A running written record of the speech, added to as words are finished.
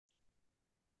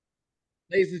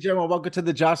Ladies and gentlemen, welcome to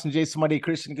the Josh and Jason Monday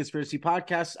Christian Conspiracy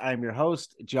Podcast. I'm your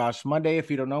host, Josh Monday. If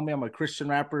you don't know me, I'm a Christian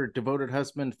rapper, devoted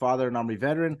husband, father, and Army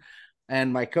veteran.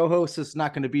 And my co-host is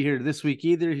not going to be here this week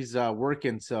either. He's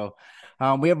working. So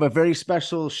we have a very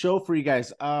special show for you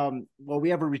guys. We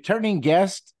have a returning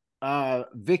guest,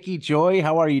 Vicky Joy.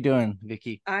 How are you doing,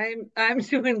 Vicky? I'm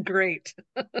doing great.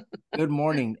 Good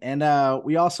morning. And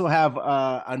we also have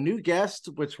a new guest,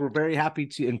 which we're very happy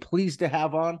to and pleased to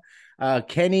have on,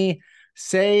 Kenny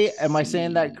Seay. Am I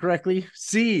saying that See. correctly?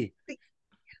 C.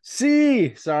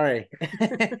 Sorry.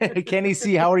 Kenny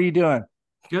C. How are you doing?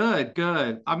 Good,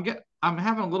 good. I'm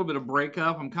having a little bit of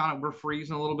breakup. We're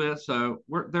freezing a little bit, so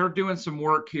they're doing some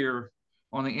work here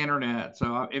on the internet,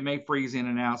 so it may freeze in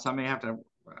and out. So I may have to.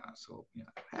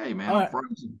 Hey man, All I'm right.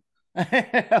 frozen.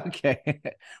 Okay.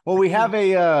 Well, we have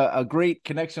a great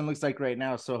connection, looks like right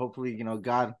now. So hopefully,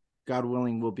 God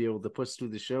willing, we'll be able to push through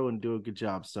the show and do a good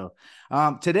job. So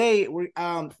today we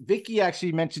Vicky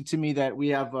actually mentioned to me that we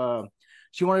have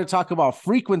she wanted to talk about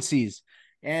frequencies.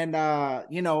 And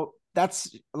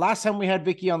that's last time we had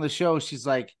Vicky on the show, she's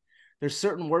like, there's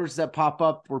certain words that pop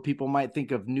up where people might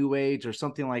think of new age or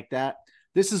something like that.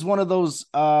 This is one of those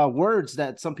words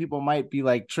that some people might be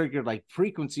like triggered, like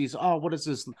frequencies. Oh, what is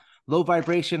this? Low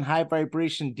vibration, high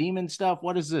vibration, demon stuff.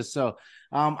 What is this? So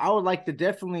I would like to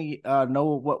definitely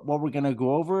know what we're gonna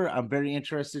go over. I'm very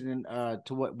interested in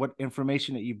to what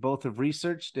information that you both have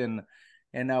researched, and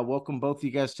welcome both of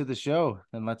you guys to the show.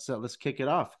 And let's kick it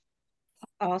off.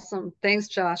 Awesome. Thanks,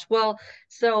 Josh. Well,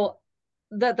 so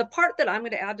the part that I'm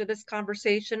going to add to this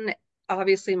conversation,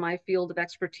 obviously my field of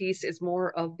expertise is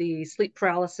more of the sleep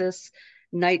paralysis,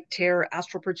 night terror,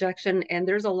 astral projection, and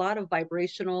there's a lot of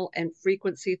vibrational and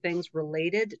frequency things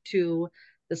related to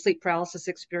the sleep paralysis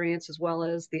experience as well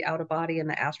as the out of body and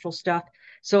the astral stuff.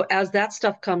 So as that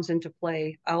stuff comes into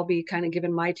play, I'll be kind of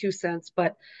giving my 2 cents,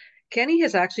 but Kenny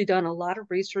has actually done a lot of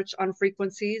research on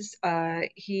frequencies.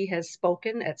 He has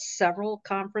spoken at several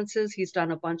conferences. He's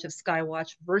done a bunch of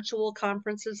Skywatch virtual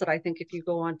conferences that I think if you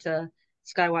go onto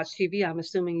Skywatch TV, I'm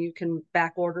assuming you can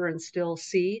back order and still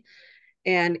see.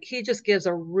 And he just gives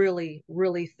a really,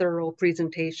 really thorough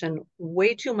presentation.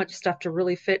 Way too much stuff to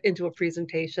really fit into a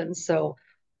presentation. So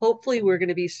hopefully we're going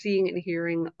to be seeing and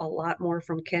hearing a lot more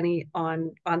from Kenny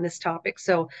on this topic.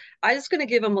 So I'm just going to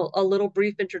give him a little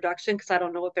brief introduction because I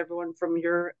don't know if everyone from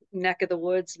your neck of the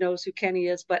woods knows who Kenny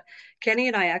is, but Kenny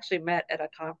and I actually met at a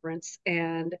conference,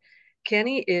 and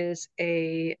Kenny is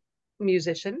a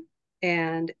musician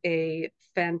and a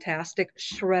fantastic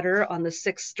shredder on the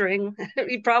sixth string.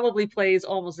 He probably plays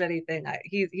almost anything.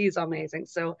 He's amazing.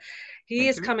 So he Thank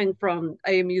is you. coming from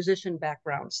a musician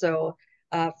background. So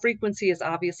frequency is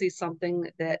obviously something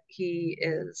that he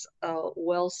is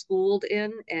well schooled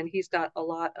in, and he's got a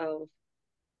lot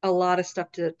of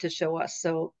stuff to show us.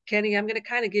 So Kenny, I'm going to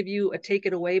kind of give you a take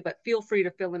it away, but feel free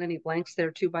to fill in any blanks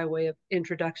there too by way of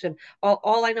introduction.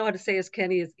 All I know how to say is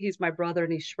Kenny is he's my brother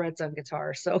and he shreds on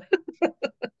guitar. So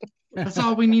That's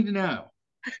all we need to know.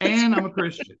 And I'm a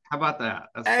Christian. How about that?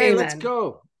 That's Hey, let's amen.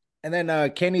 go. And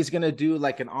then Kenny's gonna do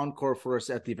like an encore for us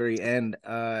at the very end.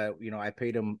 I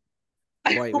paid him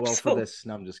I quite hope well for so. this.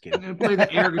 No, I'm just I'm kidding. gonna play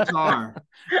the air guitar.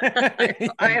 I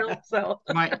And hope so.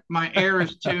 my air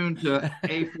is tuned to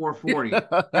A440.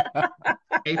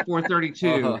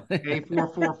 A432, Oh.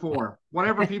 A444,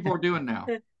 whatever people are doing now.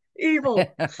 Evil.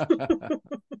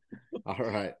 All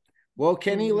right. Well,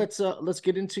 Kenny, let's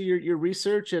get into your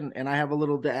research, and I have a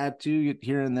little to add to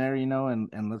here and there,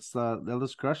 and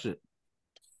let's crush it.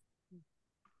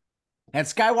 And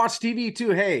Skywatch TV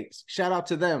too. Hey, shout out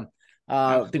to them.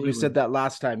 I think we Absolutely. said that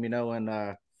last time,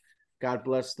 and God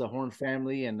bless the Horn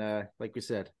family, and like we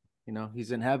said,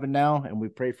 he's in heaven now, and we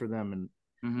pray for them, and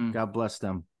Hmm. God bless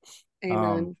them. Um,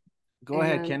 Amen. go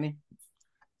ahead, Amen. Kenny.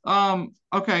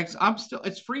 Okay, so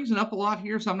it's freezing up a lot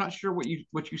here, so I'm not sure what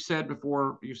you said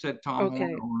before. You said Tom Horn,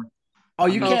 Okay. or Oh,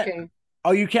 I'm you just can't. Okay.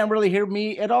 Oh, you can't really hear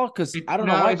me at all because it I don't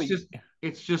know no, why, but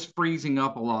it's just freezing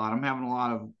up a lot. I'm having a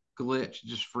lot of glitch, it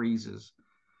just freezes.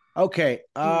 okay.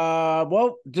 Hmm.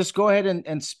 Well, just go ahead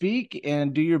and speak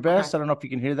and do your Okay. best. I don't know if you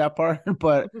can hear that part,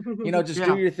 but just do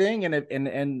Yeah. your thing,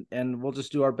 and we'll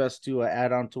just do our best to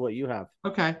add on to what you have.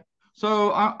 Okay.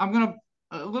 So I'm gonna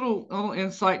a little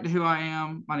insight to who I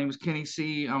am. My name is Kenny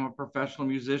C. I'm a professional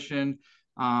musician.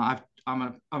 I'm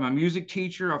a music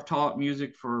teacher. I've taught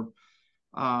music for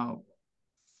uh,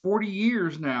 40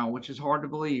 years now, which is hard to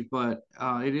believe, but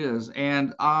it is.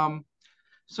 And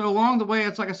so along the way,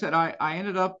 it's like I said, I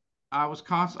ended up I was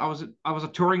a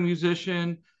touring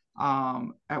musician.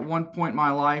 At one point in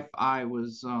my life, I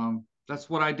was that's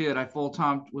what I did. I full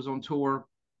time was on tour,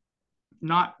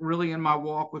 not really in my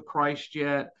walk with Christ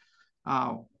yet.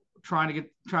 Uh, trying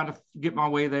to get my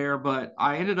way there. But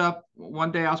I ended up,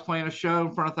 one day I was playing a show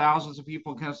in front of thousands of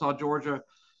people in Kennesaw, Georgia.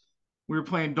 We were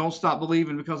playing Don't Stop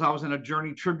Believing because I was in a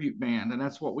Journey tribute band, and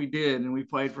that's what we did. And we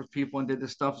played for people and did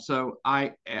this stuff. So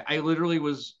I literally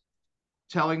was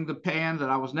telling the band that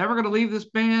I was never going to leave this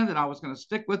band, and I was going to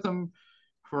stick with them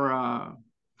for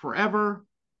forever.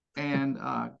 And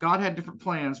God had different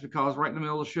plans, because right in the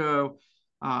middle of the show,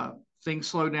 things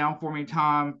slowed down for me.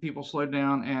 People slowed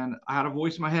down, and I had a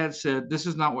voice in my head said, "This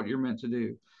is not what you're meant to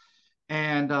do."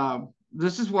 And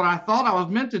this is what I thought I was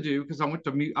meant to do, because I went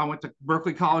to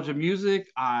Berklee College of Music.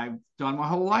 I've done, my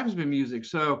whole life has been music.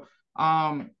 So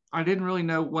I didn't really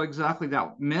know what exactly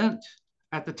that meant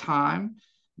at the time,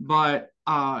 but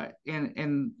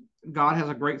and God has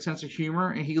a great sense of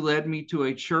humor, and he led me to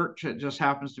a church that just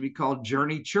happens to be called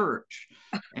Journey Church.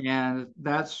 And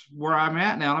that's where I'm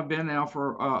at now. I've been now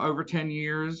for over 10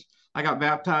 years. I got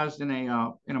baptized in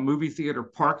a movie theater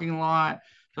parking lot.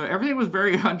 So everything was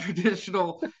very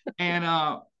untraditional, and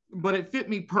but it fit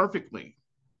me perfectly.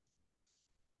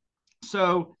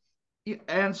 So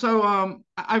as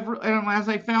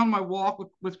I found my walk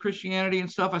with Christianity and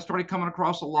stuff, I started coming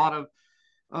across a lot of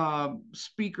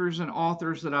speakers and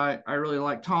authors that I really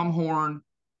like. Tom Horn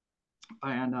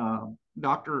and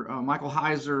Dr. Michael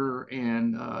Heiser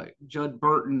and Judd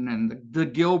Burton and the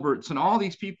Gilberts and all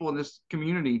these people in this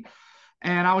community.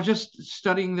 And I was just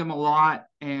studying them a lot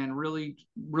and really,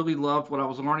 really loved what I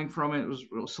was learning from it. It was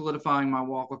solidifying my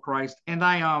walk with Christ. And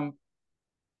I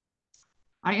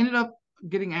ended up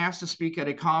getting asked to speak at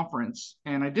a conference,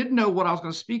 and I didn't know what I was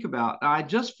going to speak about. I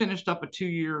just finished up a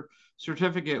 2-year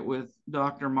certificate with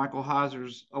Dr. Michael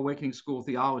Heiser's Awakening School of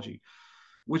Theology,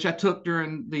 which I took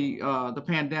during the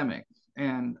pandemic.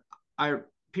 And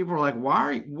people were like,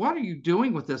 what are you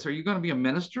doing with this? Are you going to be a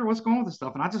minister? What's going on with this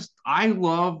stuff? And I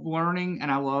love learning, and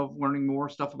I love learning more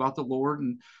stuff about the Lord.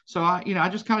 And so I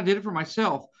just kind of did it for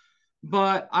myself.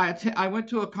 But I went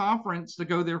to a conference, the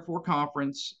Go Therefore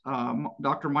conference,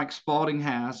 Dr. Mike Spalding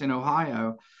has in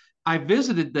Ohio. I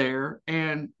visited there,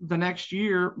 and the next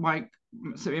year, Mike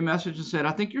sent me a message and said,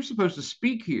 "I think you're supposed to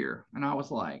speak here." And I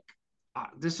was like,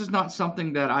 this is not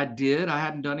something that I did. I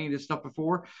hadn't done any of this stuff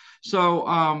before. So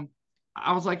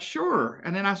I was like, sure.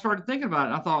 And then I started thinking about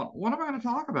it. And I thought, what am I going to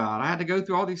talk about? I had to go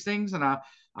through all these things, and I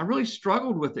really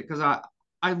struggled with it, because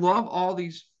I love all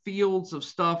these fields of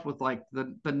stuff with like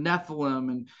the Nephilim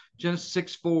and Genesis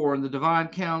 6:4 and the Divine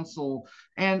Council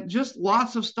and just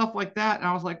lots of stuff like that. And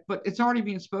I was like, but it's already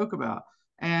being spoke about.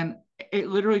 And it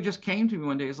literally just came to me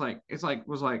one day.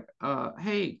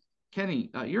 Hey,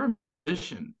 Kenny, you're a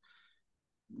musician.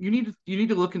 You need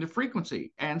to look into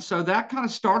frequency. And so that kind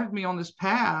of started me on this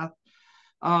path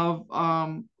of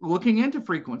looking into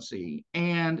frequency.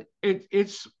 And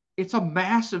it's a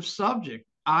massive subject.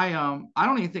 I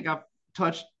don't even think I've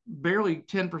touched barely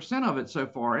 10% of it so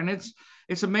far, and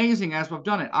it's amazing as I've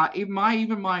done it.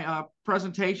 Even my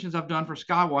presentations I've done for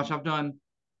Skywatch, I've done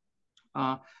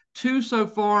 2 so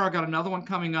far. I got another one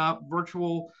coming up,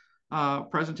 virtual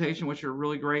presentation, which are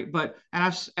really great.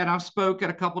 I've spoke at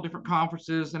a couple different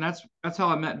conferences, and that's how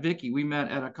I met Vicky. We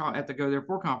met at the Go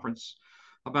Therefore conference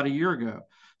about a year ago.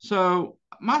 So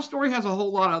my story has a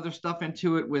whole lot of other stuff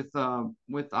into it. With I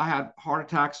had heart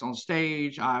attacks on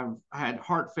stage. I've had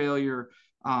heart failure.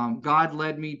 God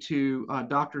led me to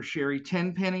Dr. Sherry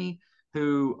Tenpenny,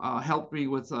 who helped me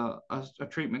with a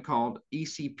treatment called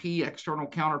ECP, external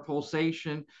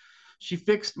counterpulsation. She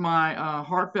fixed my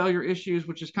heart failure issues,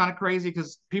 which is kind of crazy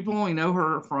because people only know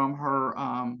her from her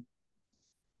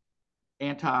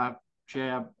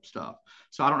anti-jab stuff.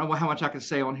 So I don't know how much I can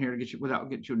say on here to get you without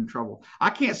getting you in trouble.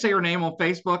 I can't say her name on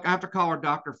Facebook. I have to call her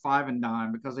Dr. Five and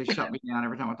Dime because they shut me down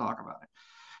every time I talk about it.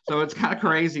 So it's kind of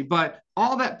crazy. But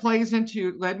all that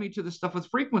led me to the stuff with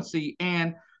frequency.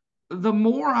 And the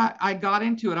more I got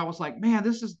into it, I was like, man,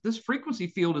 this frequency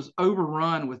field is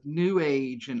overrun with new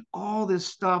age and all this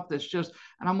stuff that's just,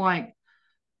 and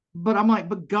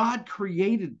but God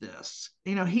created this.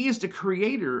 He is the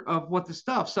creator of what the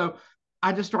stuff. So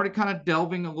I just started kind of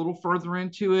delving a little further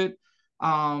into it.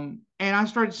 And I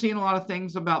started seeing a lot of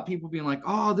things about people being like,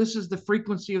 oh, this is the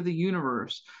frequency of the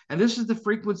universe, and this is the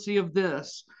frequency of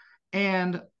this.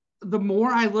 And the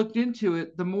more I looked into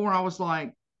it, the more I was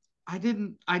like, I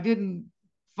didn't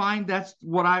find that's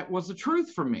what was the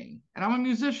truth for me. And I'm a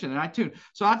musician and I tune.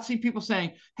 So I'd see people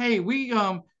saying, hey, we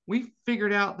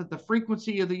figured out that the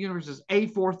frequency of the universe is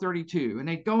A432. And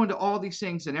they'd go into all these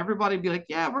things and everybody'd be like,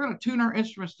 yeah, we're going to tune our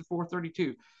instruments to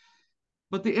 432.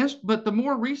 But the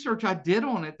more research I did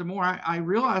on it, the more I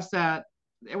realized that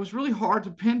it was really hard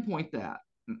to pinpoint that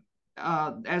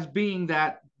as being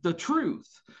the truth.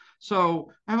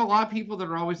 So I have a lot of people that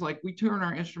are always like, we tune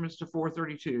our instruments to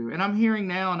 432, and I'm hearing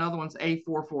now another one's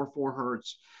A444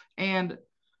 hertz. And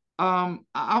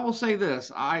I will say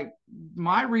this: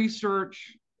 my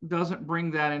research doesn't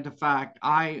bring that into fact.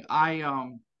 I've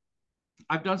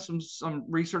done some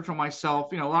research on myself.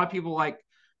 You know, a lot of people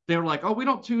they're like, oh, we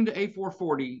don't tune to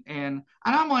A440, and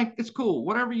I'm like, it's cool.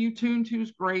 Whatever you tune to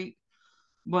is great.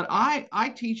 But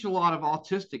I teach a lot of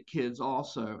autistic kids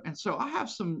also, and so I have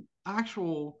some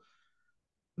actual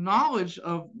knowledge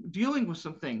of dealing with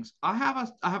some things. I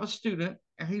have a student,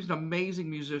 and he's an amazing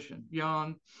musician,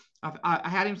 young. I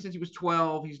had him since he was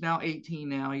 12. He's now 18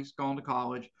 now. He's gone to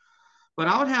college. But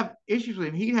I would have issues with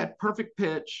him. He had perfect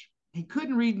pitch. He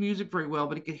couldn't read music very well,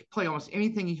 but he could play almost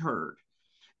anything he heard.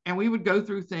 And we would go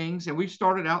through things, and we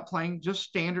started out playing just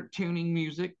standard tuning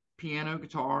music, piano,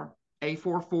 guitar,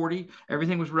 A440.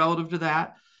 Everything was relative to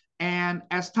that. And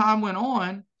as time went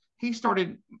on, he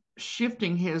started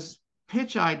shifting his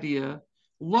pitch idea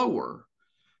lower,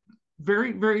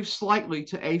 very, very slightly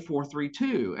to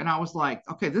A432. And I was like,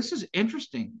 okay, this is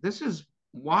interesting.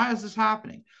 Why is this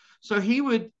happening? So he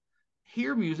would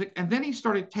hear music, and then he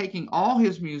started taking all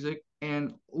his music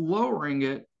and lowering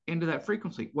it into that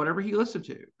frequency, whatever he listened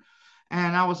to.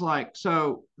 And I was like,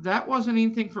 so that wasn't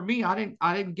anything for me. I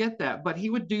didn't get that, but he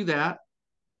would do that.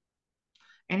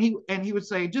 And he would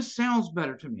say, it just sounds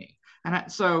better to me.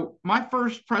 And so my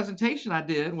first presentation I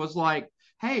did was like,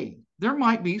 hey, there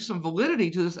might be some validity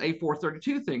to this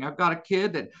A432 thing. I've got a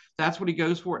kid that's what he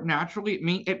goes for it naturally.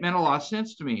 It meant a lot of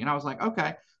sense to me. And I was like,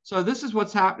 okay, so this is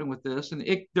what's happening with this. And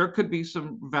there could be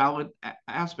some valid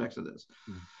aspects of this.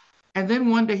 Mm-hmm. And then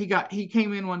one day he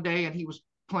came in one day and he was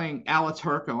playing Alla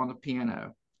Turco on the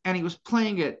piano. And he was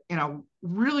playing it in a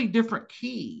really different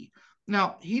key.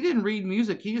 Now, he didn't read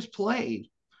music. He just played.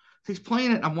 He's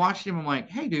playing it. I'm watching him. I'm like,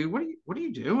 hey, dude, what are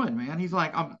you doing, man? He's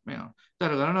like,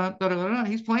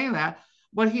 he's playing that,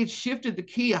 but he had shifted the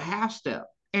key a half step,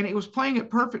 and it was playing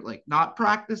it perfectly. Not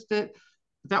practiced it.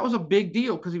 That was a big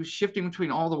deal because he was shifting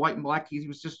between all the white and black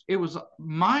keys. It was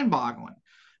mind-boggling.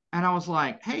 And I was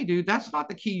like, hey, dude, that's not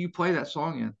the key you play that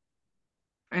song in.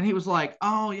 And he was like,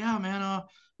 oh yeah, man. I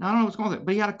don't know what's going on,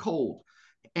 but he had a cold,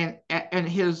 and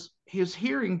his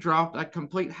hearing dropped a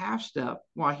complete half step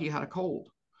while he had a cold.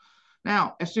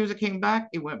 Now, as soon as it came back,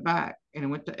 it went back, and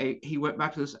he went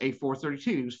back to this A432.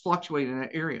 He was fluctuating in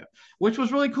that area, which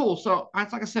was really cool. So,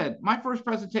 like I said, my first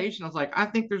presentation, I was like, I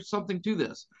think there's something to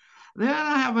this. Then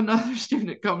I have another student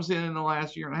that comes in the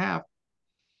last year and a half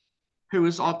who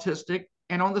is autistic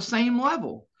and on the same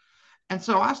level. And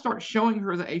so I start showing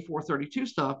her the A432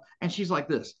 stuff, and she's like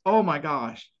this, oh my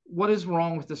gosh, what is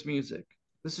wrong with this music?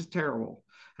 This is terrible.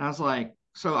 And I was like,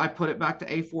 so I put it back to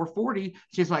A440.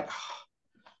 She's like, oh,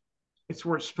 it's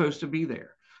where it's supposed to be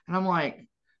there. And I'm like,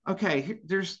 okay,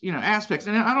 there's aspects.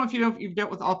 And I don't know if you've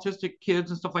dealt with autistic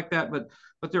kids and stuff like that, but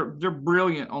they're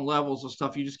brilliant on levels of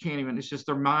stuff you just can't even. It's just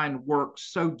their mind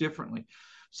works so differently.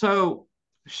 So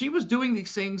she was doing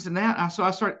these things and that. So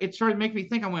it started making me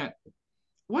think. I went,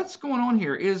 what's going on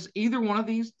here? Is either one of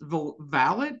these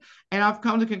valid? And I've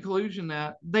come to the conclusion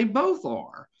that they both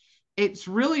are. It's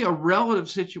really a relative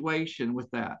situation with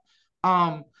that.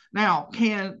 Now,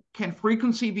 can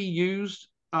frequency be used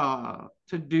to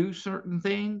do certain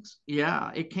things?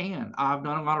 Yeah, it can. I've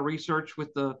done a lot of research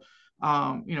with the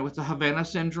Havana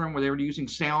syndrome, where they were using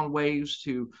sound waves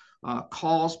to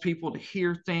cause people to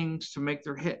hear things, to make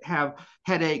their have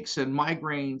headaches and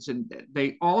migraines and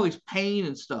all these pain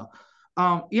and stuff.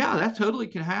 Yeah, that totally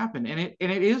can happen, and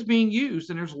it is being used.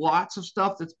 And there's lots of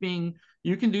stuff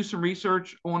you can do some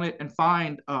research on it and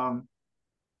find.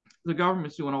 The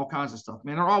government's doing all kinds of stuff,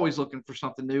 man. They're always looking for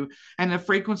something new. And the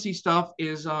frequency stuff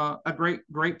is a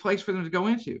great place for them to go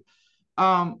into.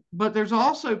 But there's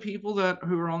also people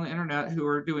who are on the internet who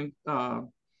are doing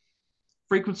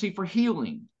frequency for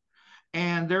healing.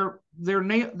 And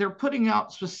they're putting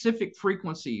out specific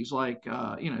frequencies like,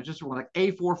 just like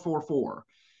A444.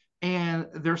 And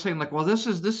they're saying like, well, this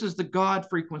is the God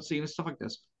frequency and stuff like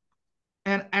this.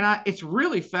 And it's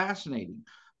really fascinating,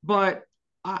 but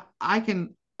I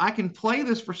can play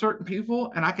this for certain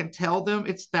people, and I can tell them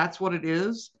that's what it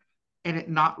is, and it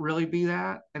not really be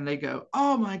that. And they go,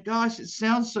 oh my gosh, it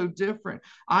sounds so different.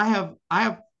 I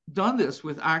have done this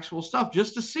with actual stuff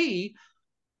just to see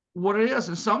what it is.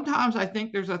 And sometimes I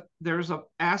think there's a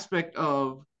aspect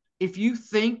of, if you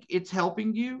think it's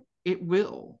helping you, it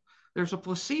will. There's a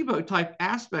placebo type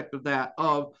aspect of that,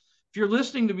 of if you're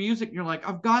listening to music and you're like,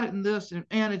 I've got it in this,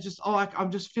 and it's just,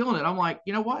 I'm just feeling it. I'm like,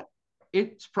 you know what?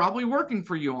 It's probably working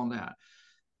for you on that.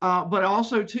 But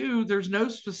also too, there's no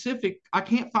I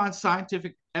can't find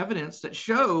scientific evidence that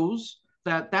shows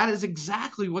that is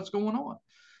exactly what's going on.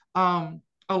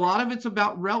 A lot of it's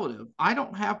about relative. I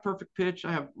don't have perfect pitch.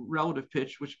 I have relative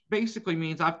pitch, which basically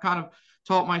means I've kind of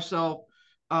taught myself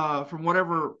from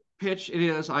whatever pitch it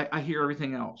is, I hear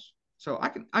everything else. So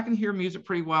I can hear music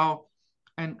pretty well,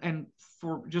 and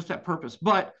for just that purpose.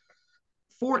 But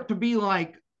for it to be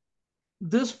like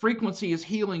this frequency is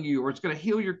healing you, or it's going to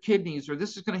heal your kidneys, or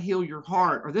this is going to heal your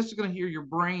heart, or this is going to heal your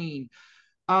brain.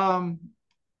 Um,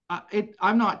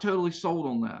 I'm not totally sold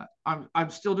on that. I'm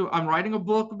still doing. I'm writing a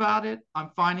book about it. I'm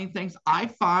finding things. I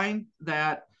find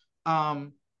that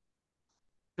that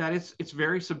it's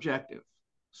very subjective.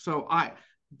 So I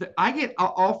get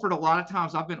offered a lot of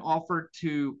times. I've been offered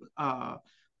to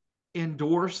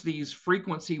endorse these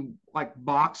frequency like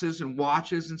boxes and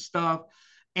watches and stuff,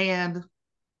 and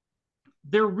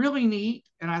they're really neat.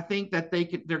 And I think that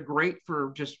they're great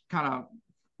for just kind of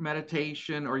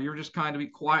meditation, or you're just kind of be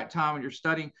quiet time when you're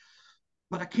studying.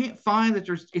 But I can't find that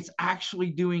it's actually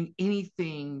doing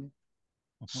anything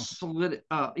solid,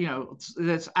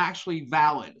 that's actually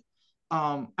valid.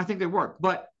 I think they work,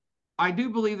 but I do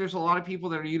believe there's a lot of people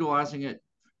that are utilizing it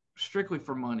strictly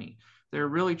for money. They're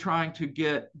really trying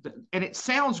to and it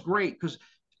sounds great because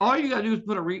all you got to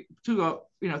do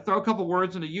is throw a couple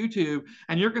words into YouTube,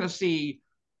 and you're going to see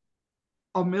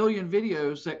a million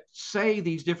videos that say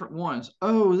these different ones.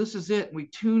 Oh, this is it. We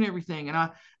tune everything,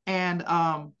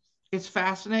 and it's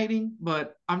fascinating.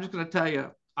 But I'm just going to tell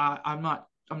you, I'm not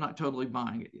totally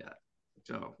buying it yet.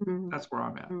 So that's where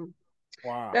I'm at.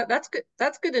 Wow. That's good.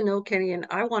 That's good to know, Kenny. And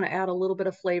I want to add a little bit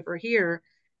of flavor here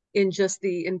in just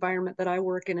the environment that I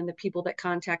work in and the people that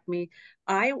contact me.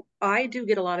 I do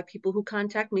get a lot of people who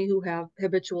contact me who have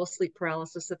habitual sleep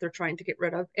paralysis that they're trying to get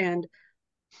rid of. And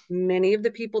many of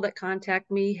the people that contact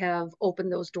me have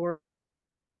opened those doors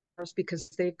because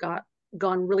they've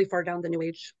gone really far down the new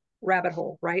age rabbit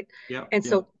hole, right? Yeah. And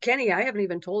so, Kenny, I haven't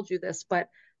even told you this, but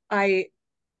I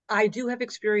do have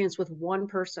experience with one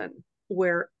person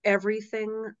where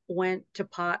everything went to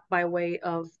pot by way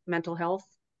of mental health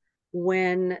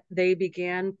when they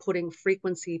began putting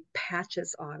frequency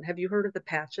patches on. Have you heard of the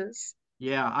patches?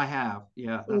 Yeah, I have.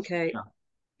 Yeah. Okay. Yeah.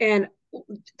 And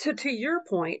to your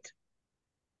point,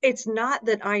 it's not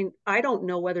that I don't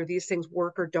know whether these things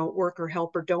work or don't work or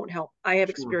help or don't help. I have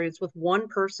Sure. experience with one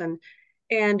person,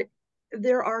 and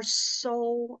there are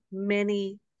so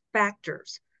many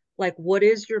factors. Like, what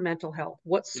is your mental health?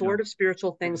 What Yeah. sort of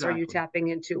spiritual things are you Exactly. tapping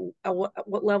into?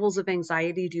 What levels of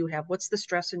anxiety do you have? What's the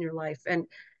stress in your life? And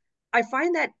I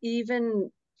find that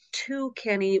even too,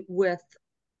 Kenny,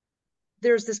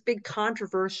 there's this big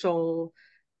controversial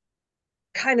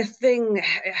kind of thing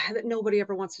that nobody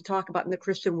ever wants to talk about in the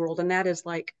Christian world, and that is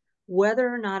like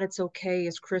whether or not it's okay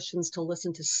as Christians to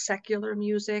listen to secular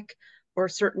music or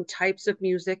certain types of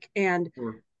music. And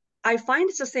Sure. I find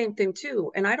it's the same thing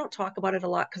too. And I don't talk about it a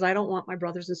lot because I don't want my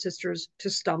brothers and sisters to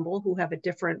stumble who have a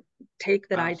different take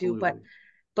than I do. But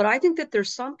Absolutely. I think that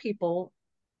there's some people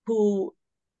who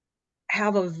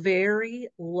have a very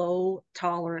low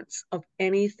tolerance of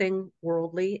anything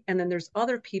worldly. And then there's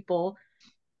other people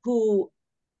who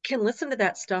can listen to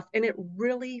that stuff and it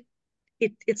really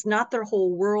it's not their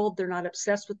whole world. They're not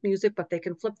obsessed with music, but they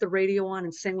can flip the radio on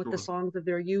and sing with the Sure. songs of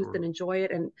their youth Sure. and enjoy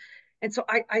it. And so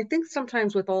I think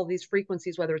sometimes with all these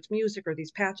frequencies, whether it's music or these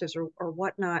patches or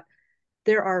whatnot,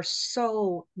 there are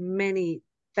so many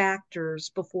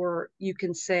factors before you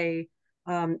can say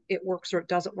it works or it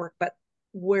doesn't work. But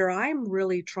where I'm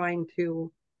really trying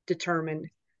to determine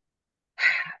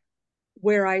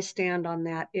where I stand on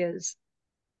that is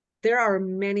there are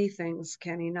many things,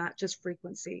 Kenny, not just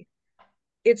frequency.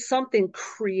 It's something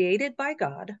created by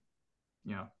God,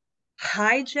 Yeah.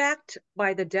 hijacked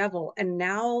by the devil, and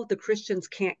now the Christians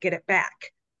can't get it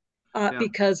back Yeah.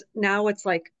 because now it's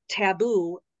like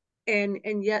taboo.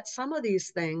 And yet some of these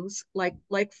things,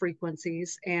 like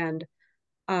frequencies and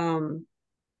um,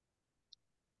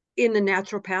 in the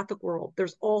naturopathic world,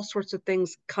 there's all sorts of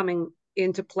things coming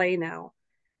into play now,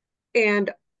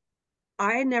 and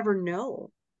I never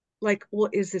know, like, well,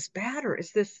 is this bad or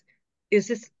is this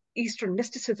Eastern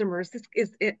mysticism or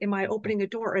am I opening a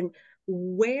door? And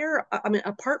where, I mean,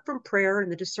 apart from prayer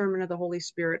and the discernment of the Holy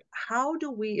Spirit, how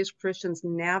do we as Christians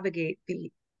navigate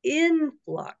the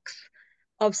influx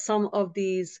of some of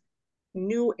these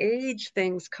new age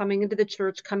things coming into the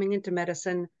church, coming into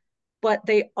medicine, but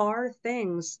they are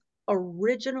things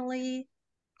originally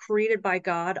created by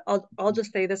God. I'll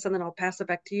just say this and then I'll pass it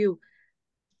back to you.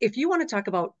 If you want to talk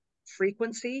about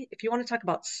frequency, if you want to talk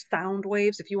about sound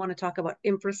waves, if you want to talk about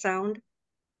infrasound,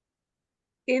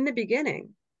 in the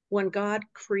beginning, when God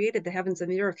created the heavens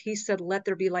and the earth, he said, let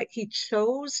there be light. He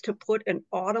chose to put an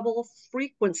audible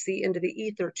frequency into the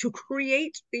ether to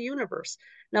create the universe.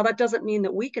 Now, that doesn't mean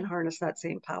that we can harness that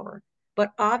same power,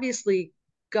 but obviously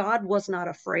God was not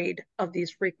afraid of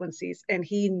these frequencies, and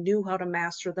he knew how to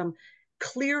master them.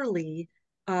 Clearly,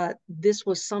 this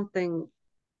was something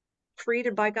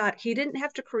created by God. He didn't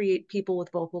have to create people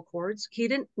with vocal cords.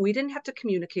 We didn't have to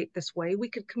communicate this way. We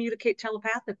could communicate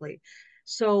telepathically.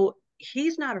 So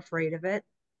he's not afraid of it.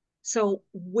 So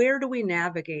where do we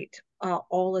navigate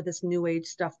all of this new age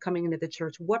stuff coming into the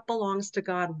church? What belongs to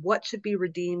God? What should be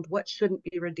redeemed? What shouldn't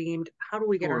be redeemed? How do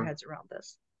we get our heads around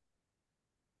this?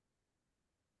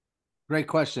 Great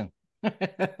question.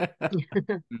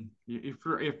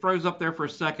 It froze up there for a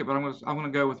second, but I'm gonna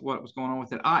go with what was going on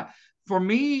with it. For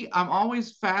me, I'm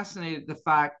always fascinated the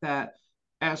fact that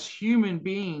as human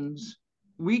beings,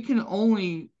 we can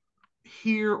only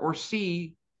hear or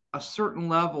see a certain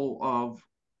level of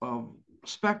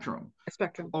spectrum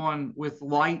on with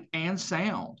light and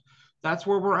sound. That's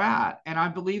where we're at, and I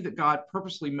believe that God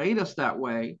purposely made us that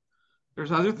way.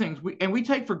 There's other things we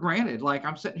take for granted. Like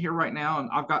I'm sitting here right now and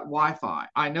I've got Wi-Fi.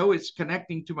 I know it's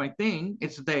connecting to my thing.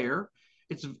 It's there.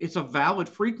 It's a valid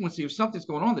frequency of something's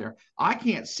going on there. I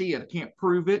can't see it. I can't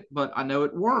prove it, but I know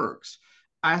it works.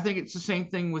 I think it's the same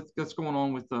thing with that's going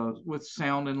on with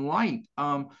sound and light.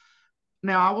 Now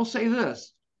I will say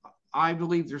this. I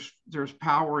believe there's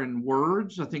power in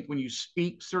words. I think when you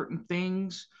speak certain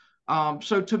things.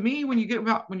 So to me, when you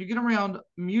get around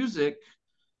music,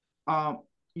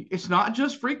 it's not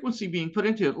just frequency being put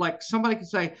into it. Like somebody could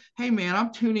say, hey man,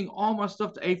 I'm tuning all my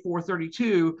stuff to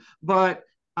A432, but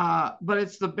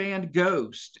it's the band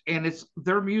Ghost, and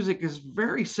their music is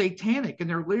very satanic and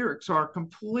their lyrics are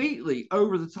completely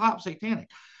over the top satanic.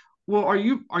 Well, are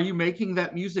you making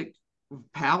that music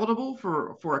palatable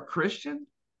for a Christian?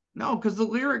 No, because the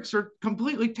lyrics are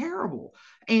completely terrible.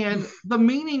 And the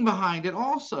meaning behind it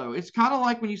also, it's kind of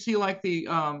like when you see like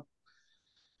the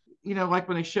like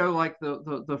when they show like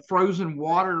the frozen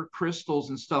water crystals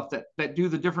and stuff that do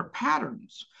the different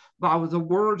patterns by the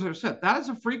words that are said. That is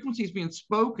a frequency is being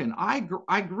spoken. I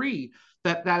agree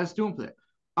that is doing that.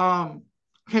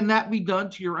 Can that be done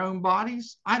to your own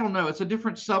bodies? I don't know. It's a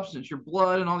different substance, your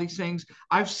blood and all these things.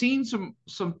 I've seen some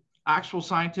actual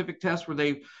scientific tests where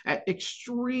they've at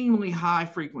extremely high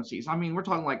frequencies. I mean, we're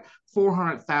talking like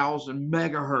 400,000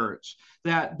 megahertz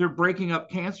that they're breaking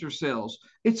up cancer cells.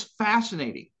 It's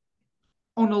fascinating.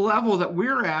 On the level that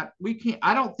we're at,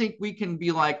 I don't think we can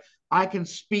be like, I can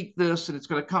speak this and it's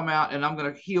going to come out and I'm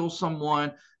going to heal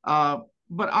someone. But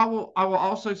I will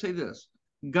also say this,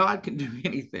 God can do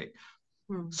anything.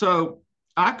 So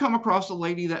I come across a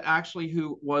lady that actually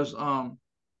who was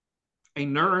a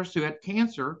nurse who had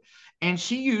cancer, and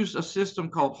she used a system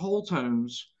called Whole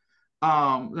Tones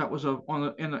that was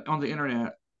on the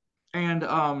internet. And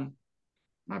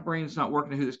my brain's not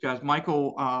working to who this guy's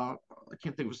Michael. I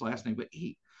can't think of his last name, but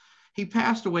he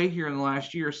passed away here in the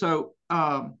last year. So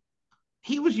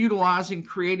he was utilizing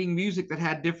creating music that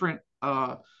had different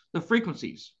the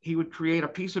frequencies. He would create a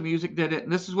piece of music, did it,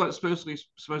 and this is what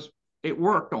it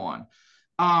worked on.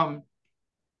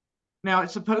 Now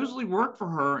it supposedly worked for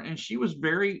her, and she was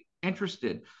very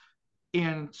interested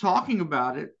in talking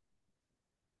about it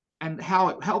and how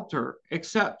it helped her,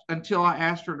 except until I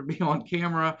asked her to be on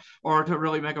camera or to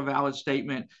really make a valid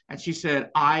statement. And she said,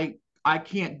 I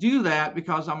can't do that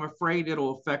because I'm afraid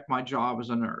it'll affect my job as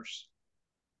a nurse.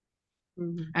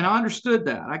 Mm-hmm. And I understood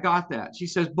that. I got that. She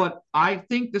says, but I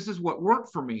think this is what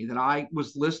worked for me, that I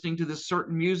was listening to this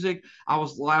certain music. I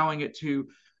was allowing it to,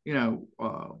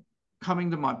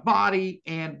 coming to my body,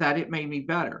 and that it made me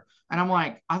better. And I'm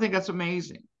like, I think that's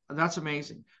amazing. That's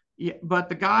amazing. Yeah, but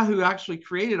the guy who actually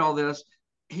created all this,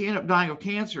 he ended up dying of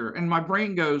cancer. And my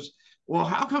brain goes, well,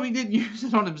 how come he didn't use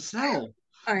it on himself?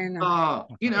 I know.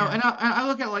 And I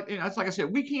look at it like, it's like I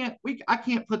said, I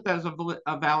can't put that as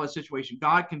a valid situation.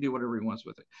 God can do whatever he wants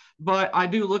with it. But I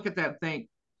do look at that and think,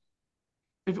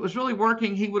 if it was really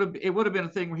working, it would have been a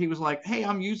thing where he was like, hey,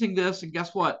 I'm using this, and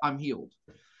guess what? I'm healed.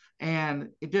 And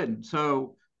it didn't.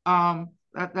 So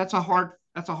that's a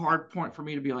hard point for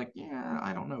me to be like, yeah,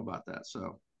 I don't know about that.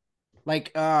 So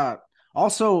like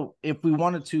also, if we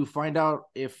wanted to find out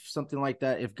if something like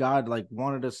that, if God like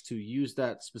wanted us to use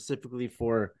that specifically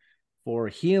for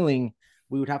healing,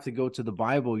 we would have to go to the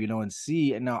Bible, and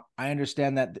see. And now I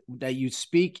understand that you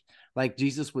speak like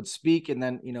Jesus would speak, and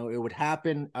then it would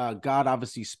happen. God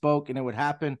obviously spoke and it would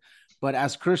happen. But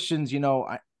as Christians,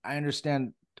 I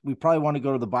understand we probably want to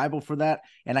go to the Bible for that.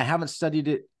 And I haven't studied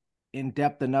it in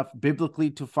depth enough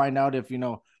biblically to find out if,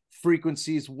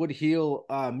 frequencies would heal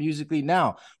musically.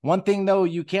 Now, one thing though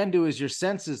you can do is your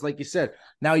senses, like you said.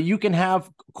 Now you can have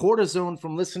cortisone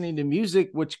from listening to music,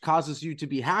 which causes you to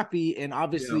be happy, and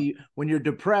obviously when you're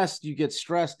depressed, you get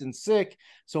stressed and sick.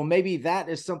 So maybe that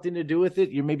is something to do with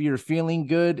it. You're feeling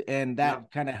good, and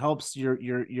that kind of helps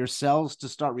your cells to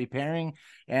start repairing,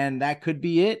 and that could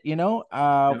be it.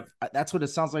 That's what it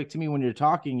sounds like to me when you're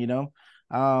talking.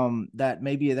 That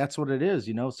maybe that's what it is.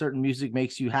 Certain music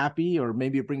makes you happy, or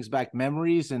maybe it brings back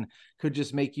memories and could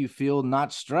just make you feel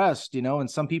not stressed,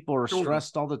 and some people are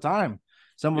stressed all the time.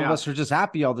 Some of us are just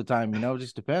happy all the time, it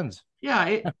just depends.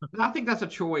 I think that's a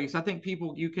choice. I think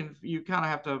people, you kind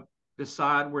of have to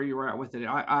decide where you're at with it.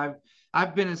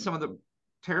 I've been in some of the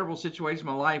terrible situations in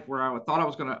my life where I thought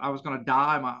I was gonna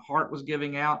die. My heart was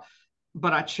giving out,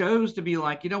 but I chose to be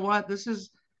like, you know what,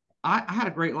 I had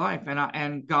a great life,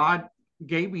 and God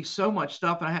gave me so much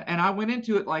stuff, and I went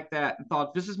into it like that and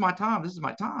thought, this is my time,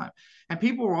 and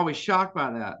people were always shocked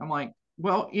by that. I'm like,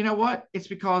 well, you know what, it's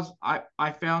because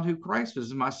I found who Christ is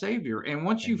as my Savior, and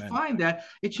once you find that,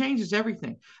 it changes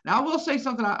everything. Now I will say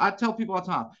something I tell people all the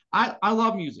time. I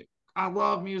love music. I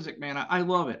love music, man. I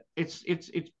love it.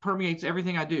 It permeates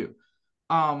everything I do.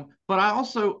 But I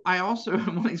also am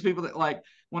one of these people that, like,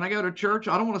 when I go to church,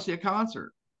 I don't want to see a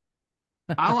concert.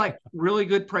 I like really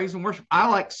good praise and worship. I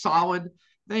like solid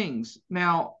things.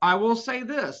 Now, I will say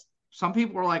this. Some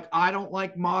people are like, I don't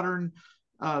like modern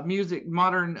music,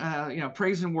 modern,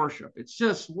 praise and worship. It's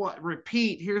just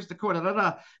repeat. Here's the chord.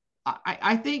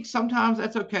 I think sometimes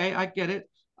that's okay. I get it.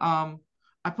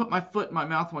 I put my foot in my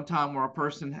mouth one time where a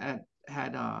person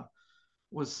I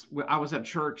was at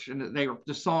church, and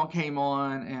the song came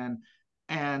on,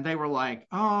 and they were like,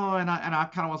 oh, and I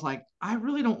kind of was like, I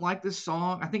really don't like this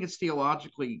song. I think it's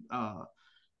theologically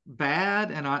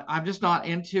bad, and I'm just not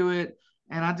into it.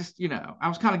 And I just, I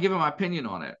was kind of giving my opinion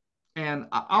on it. And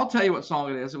I'll tell you what song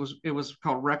it is. It was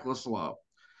called Reckless Love.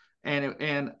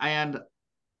 And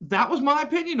that was my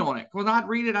opinion on it. When I'd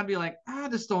read it, I'd be like, I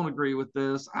just don't agree with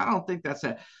this. I don't think that's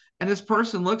it. And this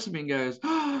person looks at me and goes,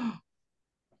 oh,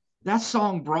 that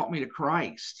song brought me to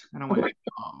Christ. And I'm like,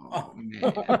 oh,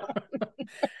 man.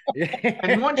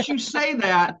 And once you say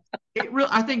that,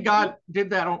 I think God did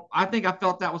that. I think I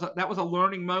felt that was a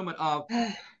learning moment of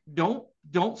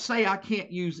don't say I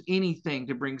can't use anything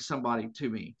to bring somebody to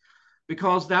me,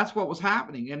 because that's what was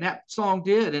happening. And that song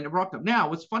did, and it brought them. Now,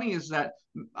 what's funny is that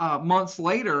months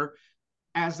later,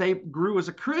 as they grew as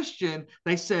a Christian,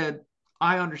 they said,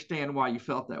 I understand why you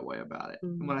felt that way about it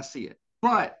when I see it.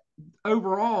 But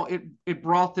overall, it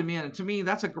brought them in. And to me,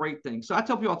 that's a great thing. So I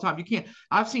tell people all the time,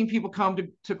 I've seen people come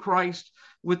to Christ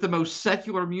with the most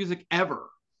secular music ever.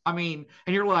 I mean,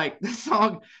 and you're like, this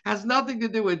song has nothing to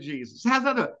do with Jesus. It has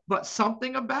nothing, but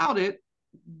something about it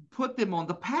put them on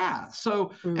the path.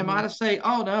 So am I to say,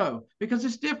 oh no, because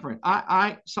it's different.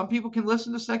 Some people can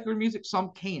listen to secular music,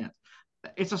 some can't.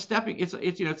 It's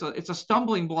a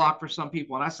stumbling block for some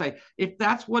people. And I say, if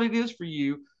that's what it is for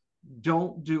you,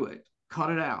 don't do it.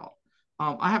 Cut it out.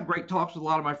 I have great talks with a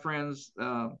lot of my friends.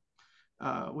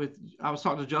 I was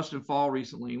talking to Justin Fall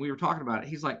recently, and we were talking about it.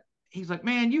 He's like,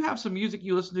 man, you have some music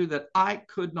you listen to that I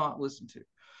could not listen to.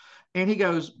 And he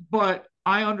goes, but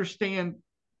I understand,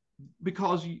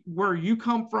 because where you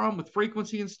come from with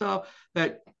frequency and stuff,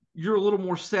 that you're a little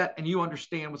more set and you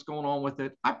understand what's going on with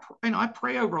it. I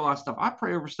pray over a lot of stuff. I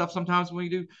pray over stuff sometimes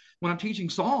when I'm teaching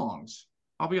songs.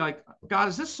 I'll be like, God,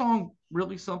 is this song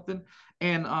really something?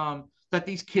 And that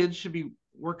these kids should be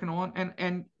working on,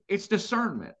 and it's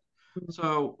discernment.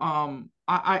 So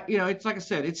it's like I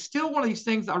said, it's still one of these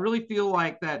things. I really feel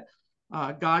like that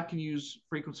God can use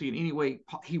frequency in any way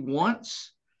He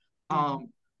wants.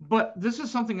 But this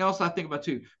is something else I think about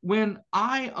too. When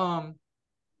I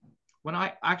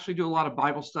actually do a lot of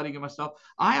Bible studying and myself,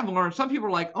 I have learned. Some people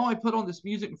are like, oh, I put on this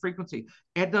music and frequency.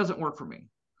 It doesn't work for me.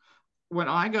 When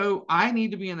I go, I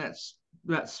need to be in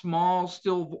that small,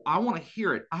 still, I want to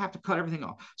hear it. I have to cut everything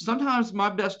off. Sometimes my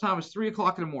best time is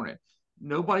 3:00 in the morning.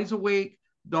 Nobody's awake.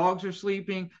 Dogs are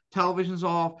sleeping. Television's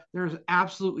off. There's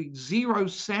absolutely zero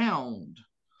sound.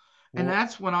 And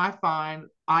that's when I find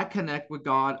I connect with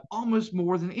God almost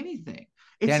more than anything.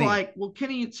 It's Kenny. Like, well,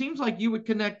 Kenny, it seems like you would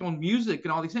connect on music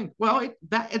and all these things. Well,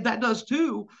 that does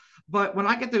too. But when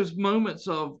I get those moments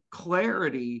of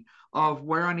clarity of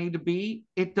where I need to be,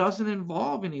 it doesn't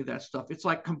involve any of that stuff. It's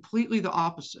like completely the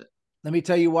opposite. Let me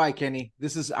tell you why, Kenny.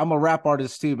 I'm a rap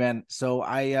artist too, man. So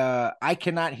I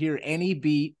cannot hear any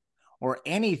beat or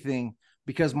anything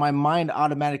because my mind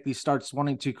automatically starts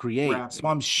wanting to create. Rapping. So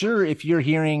I'm sure if you're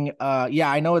hearing,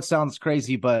 I know it sounds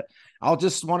crazy, but I'll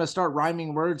just want to start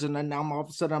rhyming words, and then now all of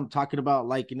a sudden I'm talking about,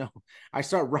 like, I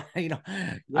start,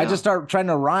 I just start trying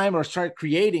to rhyme or start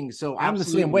creating. So I'm the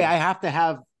same way. I have to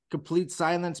have complete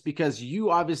silence, because you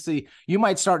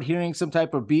might start hearing some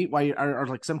type of beat while or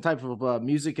like some type of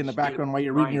music in the background while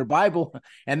you're reading your Bible,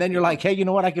 and then you're like, hey, you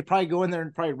know what, I could probably go in there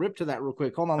and probably rip to that real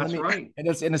quick. Hold on, That's right. And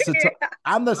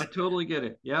I totally get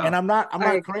it. Yeah. And I'm not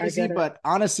crazy, but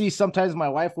honestly, sometimes my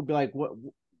wife will be like, what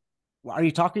are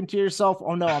you talking to yourself?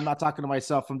 Oh no, I'm not talking to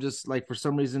myself. I'm just like, for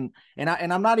some reason, and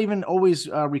I'm not even always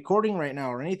recording right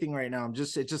now or anything right now.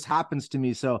 It just happens to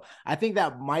me. So I think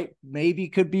that maybe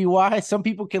could be why some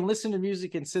people can listen to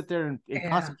music and sit there and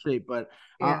concentrate. But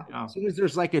as soon as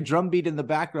there's like a drum beat in the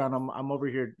background, I'm over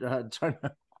here trying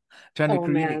to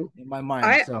create in my mind.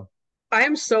 I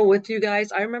am so with you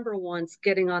guys. I remember once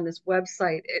getting on this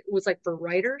website. It was like for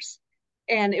writers,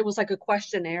 and it was like a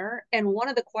questionnaire. And one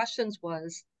of the questions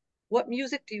was, what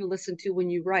music do you listen to when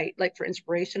you write, like for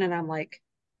inspiration? And I'm like,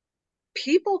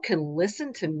 people can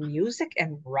listen to music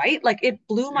and write? Like, it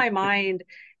blew my mind.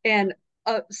 And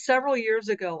several years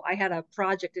ago, I had a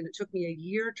project, and it took me a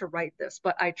year to write this,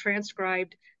 but I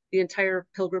transcribed the entire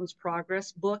Pilgrim's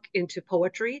Progress book into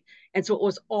poetry. And so it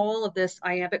was all of this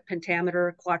iambic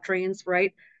pentameter quatrains,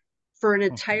 right? For an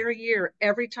entire year,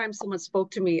 every time someone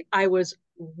spoke to me, I was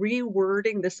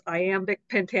rewording this iambic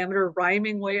pentameter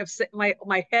rhyming way of saying.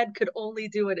 My head could only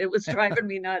do it. It was driving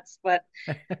me nuts. But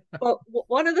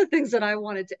one of the things that I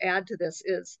wanted to add to this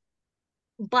is,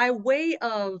 by way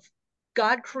of,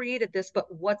 God created this,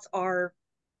 but what's our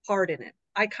part in it?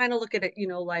 I kind of look at it,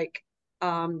 like,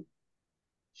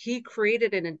 he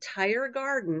created an entire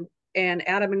garden, and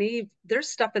Adam and Eve, there's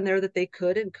stuff in there that they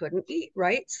could and couldn't eat,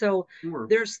 right? So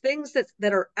there's things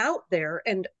that are out there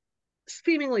and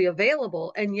seemingly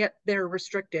available, and yet they're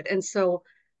restricted. And so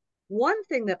one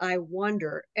thing that I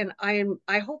wonder, and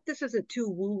I hope this isn't too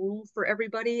woo-woo for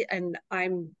everybody, and I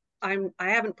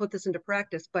haven't put this into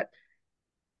practice, but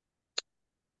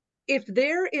if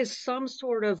there is some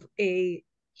sort of a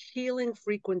healing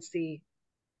frequency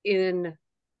in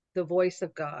the voice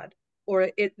of God,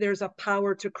 or there's a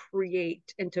power to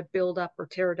create and to build up or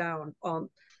tear down.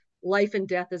 Life and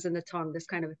death is in the tongue, this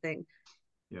kind of a thing.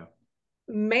 Yeah.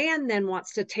 Man then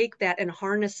wants to take that and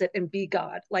harness it and be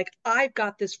God. Like, I've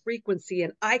got this frequency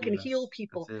and I can heal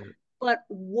people. But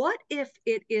what if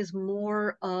it is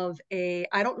more of I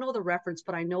don't know the reference,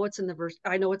 but I know it's in the verse.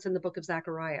 I know it's in the book of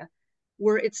Zechariah,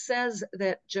 where it says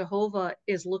that Jehovah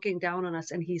is looking down on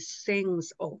us and he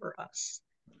sings over us.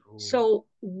 Ooh. So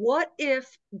what if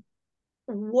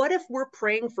we're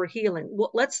praying for healing?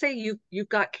 Well, let's say you've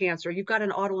got cancer, you've got an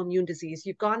autoimmune disease,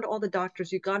 you've gone to all the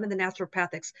doctors, you've gone to the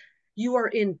naturopathics, you are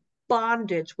in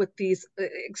bondage with these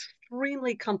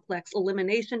extremely complex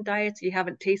elimination diets. You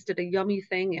haven't tasted a yummy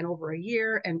thing in over a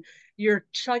year, and you're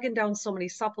chugging down so many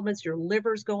supplements, your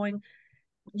liver's going.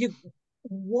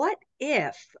 What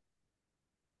if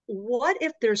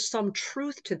there's some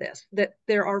truth to this, that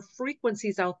there are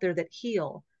frequencies out there that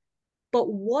heal? But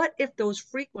what if those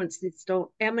frequencies don't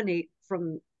emanate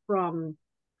from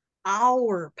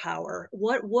our power?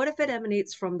 What if it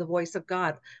emanates from the voice of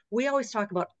God? We always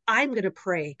talk about, I'm going to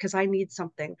pray because I need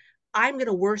something. I'm going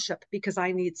to worship because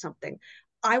I need something.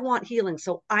 I want healing,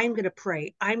 so I'm going to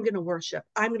pray. I'm going to worship.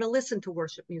 I'm going to listen to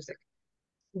worship music.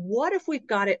 What if we've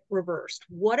got it reversed?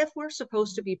 What if we're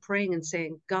supposed to be praying and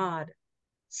saying, God,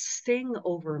 sing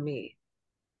over me.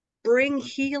 Bring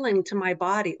healing to my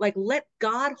body. Like, let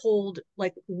God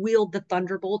wield the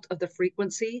thunderbolt of the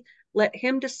frequency. Let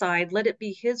him decide. Let it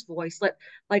be his voice.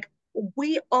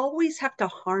 We always have to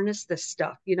harness this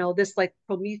stuff, this like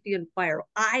Promethean fire.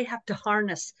 I have to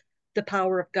harness the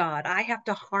power of God. I have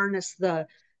to harness the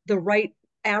right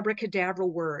abracadabra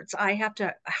words. I have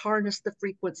to harness the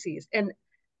frequencies. And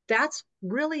that's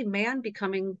really man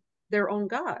becoming their own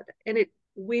God. And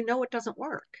we know it doesn't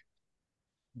work.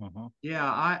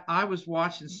 Yeah, I was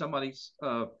watching somebody's.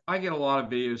 I get a lot of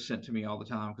videos sent to me all the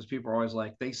time because people are always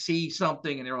like, they see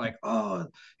something and they're like, oh,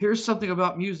 here's something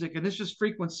about music and it's just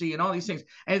frequency and all these things,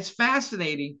 and it's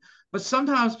fascinating. But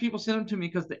sometimes people send them to me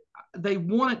because they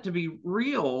want it to be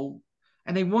real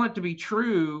and they want it to be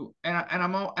true.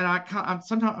 I'm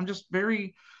sometimes I'm just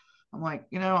very. I'm like,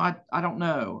 I don't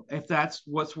know if that's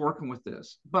what's working with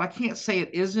this, but I can't say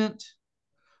it isn't.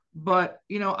 But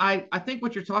I think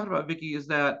what you're talking about, Vicky, is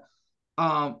that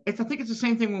I think it's the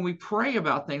same thing when we pray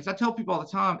about things. I tell people all the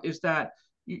time is that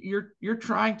you're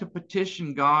trying to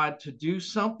petition God to do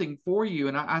something for you.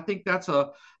 And I think that's a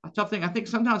tough thing. I think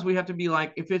sometimes we have to be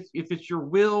like, if it's your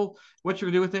will, what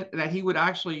you're gonna do with it, that he would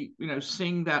actually,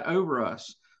 sing that over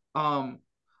us.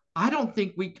 I don't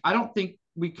think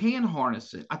we can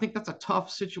harness it. I think that's a tough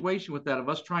situation with that, of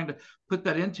us trying to put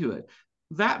that into it.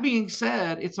 That being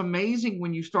said, it's amazing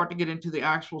when you start to get into the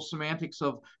actual semantics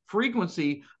of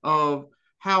frequency, of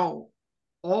how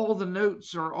all the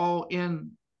notes are all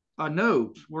in a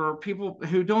note, where people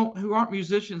who aren't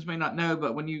musicians may not know,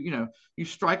 but when you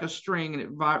strike a string and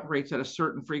it vibrates at a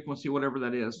certain frequency, whatever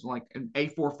that is, like an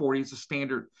A440 is a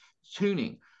standard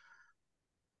tuning.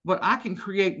 But I can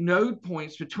create node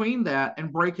points between that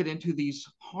and break it into these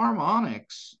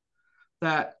harmonics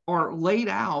that are laid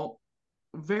out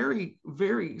very,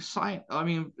 very I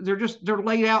mean, they're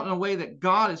laid out in a way that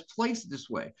God has placed it this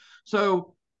way.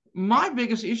 So my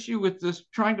biggest issue with this,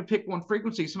 trying to pick one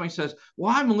frequency, somebody says,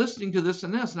 well, I'm listening to this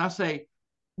and this. And I say,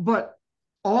 but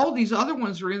all these other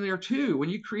ones are in there too. When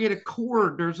you create a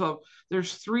chord,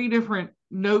 there's 3 different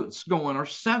notes going, or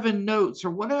 7 notes, or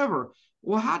whatever.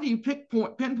 Well, how do you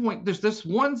pinpoint this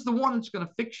one's the one that's going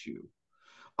to fix you?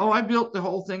 Oh, I built the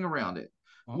whole thing around it.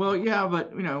 Well, yeah,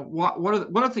 but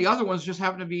what if the other ones just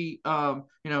happen to be, oh,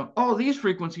 these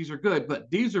frequencies are good, but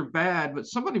these are bad, but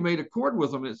somebody made a chord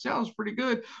with them and it sounds pretty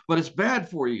good, but it's bad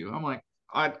for you. I'm like,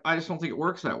 I just don't think it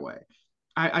works that way.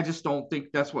 I just don't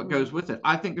think that's what goes with it.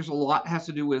 I think there's a lot has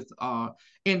to do with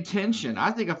intention.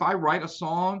 I think if I write a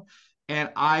song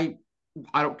and I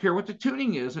don't care what the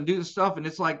tuning is, and do the stuff, and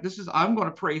it's like, I'm going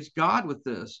to praise God with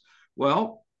this.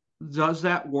 Well, does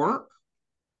that work?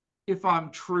 If I'm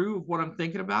true of what I'm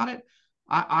thinking about it,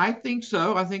 I think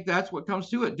so. I think that's what comes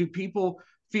to it. Do people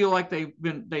feel like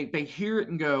they hear it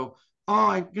and go, oh,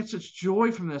 I get such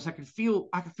joy from this. I can feel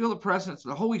the presence of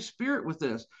the Holy Spirit with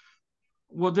this.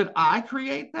 Well, did I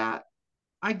create that?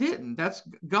 I didn't. That's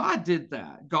God did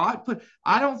that.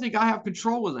 I don't think I have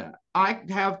control of that. I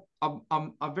have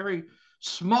a very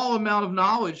small amount of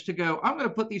knowledge to go, I'm going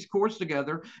to put these chords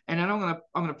together, and then I'm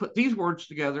going to put these words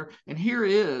together, and here it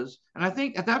is. And I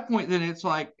think at that point, then it's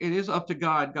like, it is up to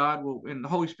God. God will, and the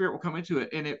Holy Spirit will come into it,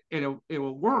 and it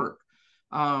will work.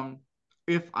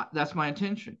 That's my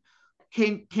intention.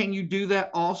 Can you do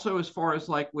that also as far as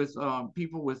like with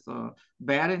people with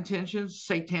bad intentions,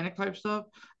 satanic type stuff?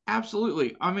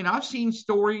 Absolutely. I mean, I've seen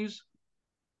stories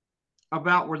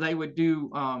about where they would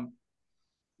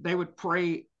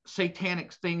pray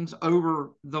satanic things over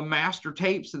the master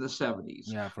tapes in the 70s.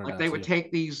 Yeah, like they would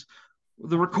take the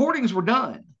recordings were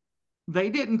done. They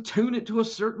didn't tune it to a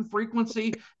certain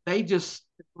frequency. They just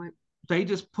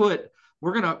put,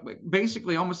 we're going to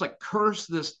basically almost like curse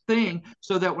this thing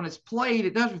so that when it's played,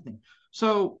 it does everything.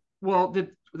 So,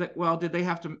 did they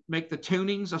have to make the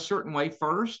tunings a certain way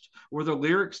first? Were the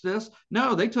lyrics this?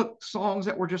 No, they took songs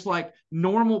that were just like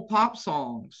normal pop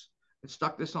songs and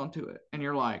stuck this onto it. And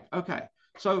you're like, okay.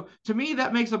 So to me,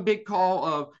 that makes a big call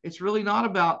of, it's really not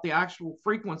about the actual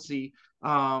frequency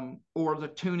or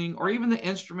the tuning or even the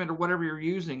instrument or whatever you're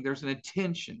using. There's an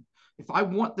intention. If I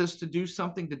want this to do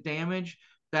something to damage,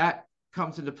 that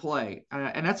comes into play.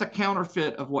 And that's a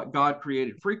counterfeit of what God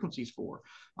created frequencies for.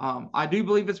 I do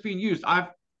believe it's being used.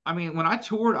 When I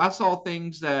toured, I saw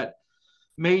things that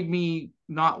made me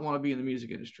not want to be in the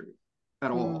music industry at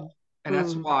all. And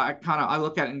that's why I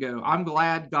look at it and go, I'm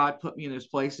glad God put me in those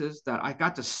places, that I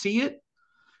got to see it.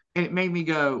 And it made me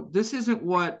go, this isn't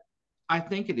what I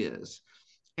think it is.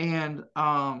 And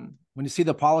when you see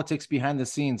the politics behind the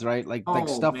scenes, right? Like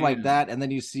stuff like that. And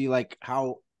then you see like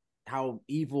how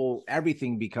evil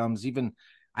everything becomes. Even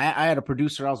I had a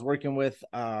producer I was working with,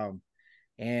 and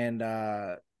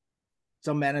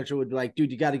some manager would be like,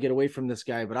 dude, you got to get away from this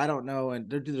guy, but I don't know. And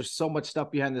there's so much stuff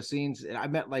behind the scenes. And I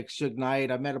met like Suge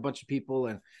Knight. I met a bunch of people,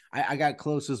 and I got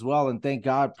close as well. And thank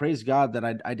God, praise God that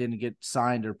I didn't get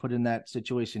signed or put in that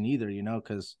situation either,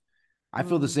 because I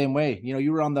feel the same way.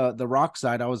 You were on the rock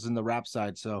side. I was in the rap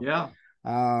side. So yeah.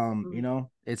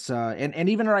 It's and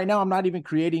even right now, I'm not even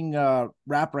creating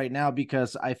rap right now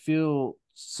because I feel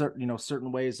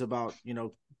certain ways about,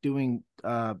 doing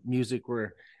music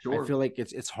where I feel like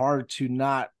it's hard to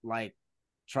not like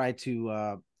try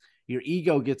to your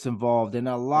ego gets involved, and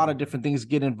a lot of different things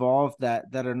get involved that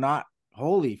are not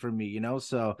holy for me,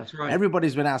 so that's right.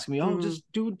 Everybody's been asking me, just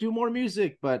do more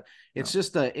music, but it's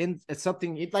just it's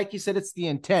something like you said, it's the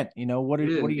intent, what are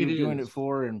you doing it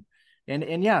for? And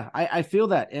yeah, I feel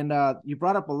that. And you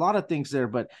brought up a lot of things there,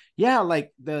 but yeah,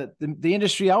 like the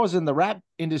industry, I was in the rap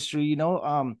industry,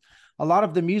 a a lot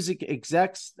of the music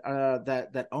execs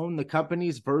that own the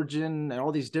companies, Virgin and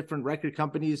all these different record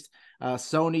companies,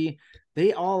 Sony,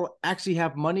 they all actually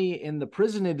have money in the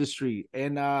prison industry.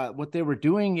 And what they were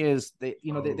doing is they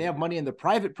have money in the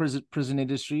private prison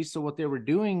industry. So what they were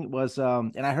doing was,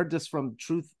 and I heard this from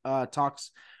Truth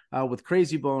Talks with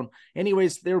Crazy Bone.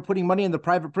 Anyways, they were putting money in the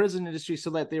private prison industry so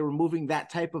that they were moving that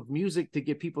type of music to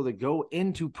get people to go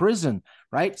into prison,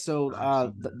 right? So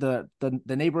the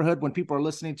neighborhood, when people are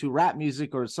listening to rap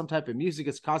music or some type of music,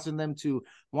 it's causing them to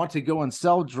want to go and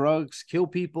sell drugs, kill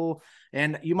people.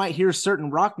 And you might hear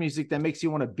certain rock music that makes you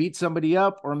want to beat somebody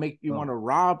up or make you want to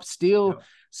rob, steal.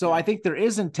 So I think there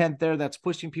is intent there that's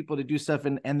pushing people to do stuff.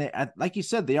 And they, like you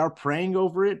said, they are praying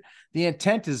over it. The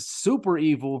intent is super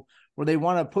evil, where they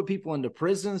want to put people into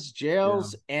prisons,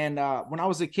 jails. And when I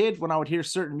was a kid, when I would hear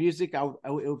certain music, it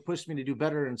would push me to do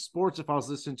better in sports if I was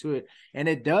listening to it. And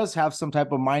it does have some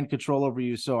type of mind control over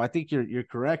you. So I think you're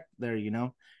correct there.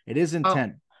 It is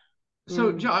intent.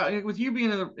 So, John, with you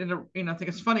being I think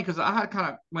it's funny because I had kind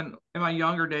of, when in my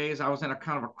younger days, I was in a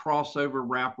kind of a crossover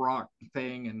rap rock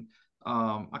thing, and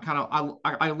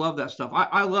I love that stuff.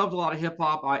 I loved a lot of hip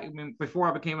hop. I mean, before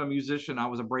I became a musician, I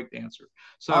was a break dancer.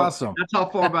 So awesome. That's how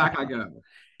far back I go.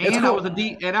 And cool. I was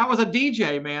a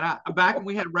DJ, man. Back when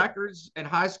we had records in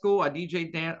high school, I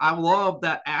DJ'd dance. I loved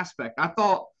that aspect. I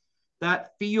thought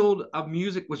that field of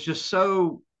music was just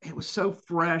it was so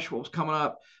fresh what was coming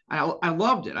up. I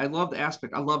loved it. I loved the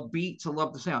aspect. I love beats. I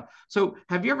love the sound. So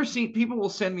have you ever seen, people will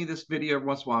send me this video every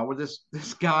once in a while where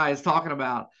this guy is talking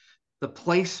about the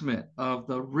placement of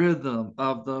the rhythm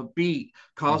of the beat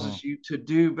causes you to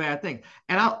do bad things.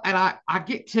 And I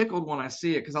get tickled when I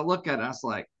see it, because I look at it and I was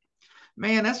like,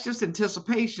 man, that's just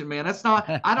anticipation, man. That's not,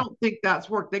 I don't think that's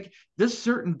work. This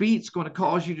certain beat's going to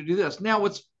cause you to do this. Now,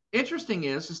 what's interesting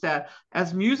is that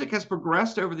as music has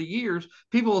progressed over the years,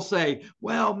 people will say,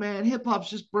 well, man, hip hop's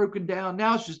just broken down.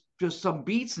 Now it's just some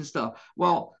beats and stuff.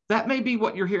 Well, that may be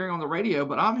what you're hearing on the radio,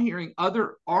 but I'm hearing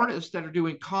other artists that are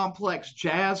doing complex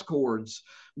jazz chords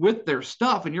with their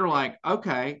stuff. And you're like,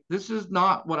 okay, this is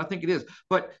not what I think it is.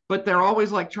 But they're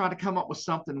always like trying to come up with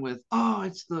something with,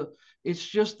 it's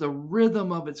just the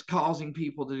rhythm of it's causing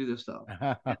people to do this stuff.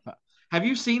 Have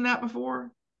you seen that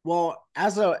before? Well,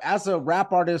 as a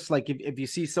rap artist, like if you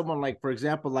see someone like, for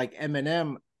example, like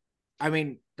Eminem, I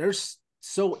mean, they're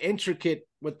so intricate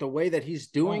with the way that he's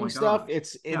doing stuff.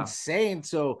 It's insane.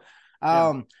 So,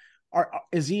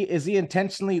 is he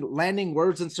intentionally landing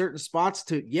words in certain spots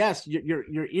to, yes,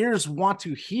 your ears want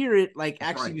to hear it. Like, that's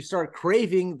actually right. You start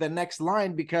craving the next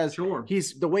line because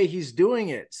he's the way he's doing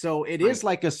it. So it is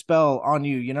like a spell on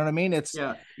you. You know what I mean? It's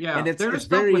and it's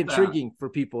very intriguing for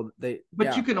people.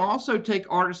 But you can also take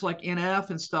artists like NF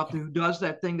and stuff who does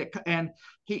that thing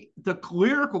the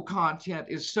lyrical content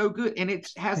is so good, and it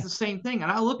has the same thing.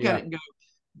 And I look at it and go,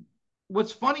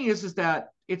 what's funny is that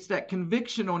it's that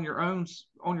conviction on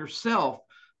yourself.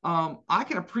 I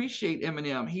can appreciate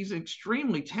Eminem. He's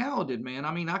extremely talented, man.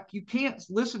 I mean, you can't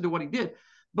listen to what he did,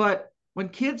 but when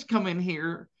kids come in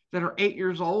here that are 8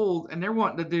 years old and they're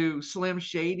wanting to do Slim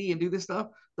Shady and do this stuff,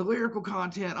 the lyrical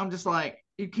content, I'm just like,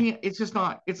 you can't, it's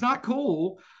not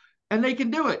cool. And they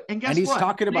can do it. And guess what? And he's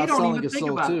talking about selling his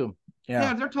soul too.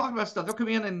 Yeah, they're talking about stuff. They'll come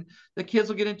in and the kids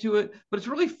will get into it. But it's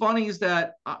really funny is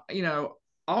that, I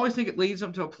always think it leads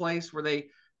them to a place where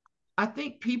I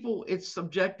think people, it's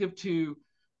subjective to,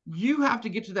 you have to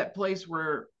get to that place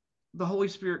where the Holy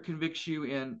Spirit convicts you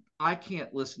in, I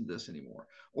can't listen to this anymore,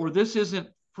 or this isn't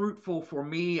fruitful for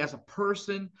me as a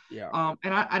person. And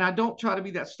I don't try to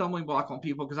be that stumbling block on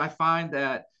people, because I find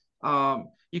that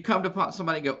you come to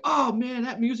somebody and go, oh man,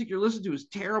 that music you're listening to is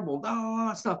terrible,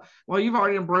 stuff. Well, you've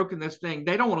already broken this thing.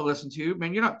 They don't want to listen to,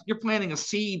 man. You're planting a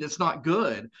seed that's not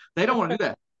good. They don't want to do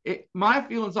that. My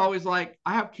feeling's always like,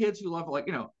 I have kids who love, like,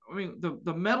 I mean,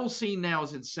 the metal scene now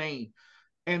is insane,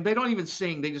 and they don't even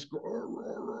sing. They just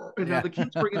go, the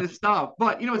kids bringing this stuff.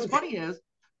 But, what's funny is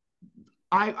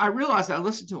I realize that I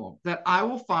listen to them, that I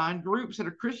will find groups that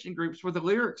are Christian groups where the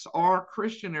lyrics are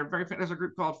Christian. They're very, there's a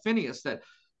group called Phineas that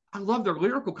I love their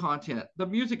lyrical content. The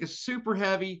music is super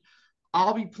heavy.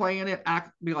 I'll be playing it. I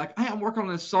be like, hey, I'm working on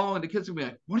this song. And the kids will be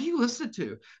like, what are you listening to?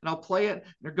 And I'll play it. And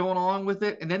they're going along with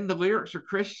it. And then the lyrics are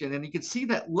Christian. And you can see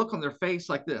that look on their face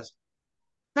like this.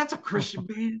 That's a Christian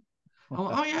band.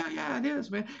 Oh, yeah, it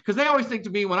is, man. Because they always think to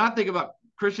me, when I think about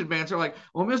Christian bands, they're like,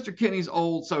 well, Mr. Kenny's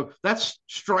old. So that's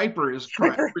Striper is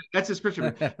that's his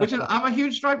Christian band, which is, I'm a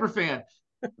huge Striper fan.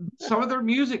 Some of their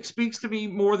music speaks to me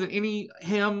more than any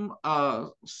hymn,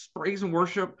 praise and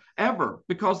worship ever,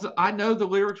 because I know the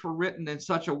lyrics were written in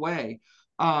such a way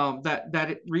that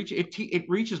it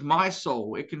reaches my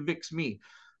soul. It convicts me.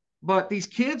 But these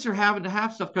kids are having to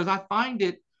have stuff, because I find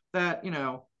it that, you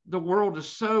know, the world is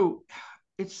so,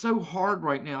 it's so hard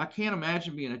right now. I can't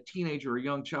imagine being a teenager or a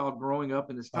young child growing up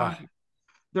in this time.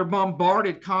 They're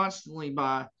bombarded constantly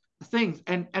by things.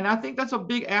 And I think that's a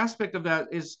big aspect of that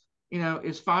is, you know,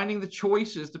 is finding the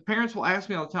choices. The parents will ask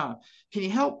me all the time, can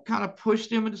you help kind of push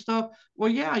them into stuff? Well,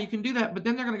 yeah, you can do that. But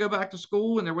then they're going to go back to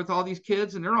school and they're with all these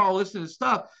kids and they're all listening to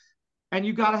stuff. And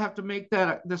you got to have to make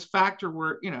that this factor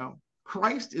where, you know,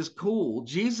 Christ is cool,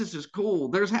 Jesus is cool.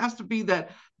 There has to be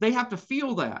that, they have to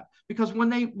feel that, because when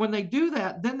they do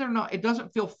that, then they're not, it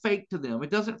doesn't feel fake to them. It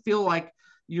doesn't feel like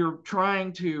you're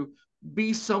trying to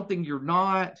be something you're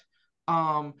not.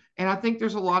 And I think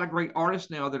there's a lot of great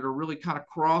artists now that are really kind of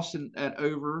crossing that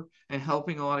over and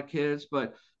helping a lot of kids.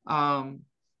 But when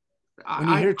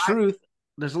you hear truth,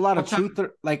 there's a lot of truth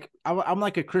there. Like I'm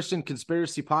like a Christian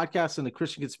conspiracy podcast and a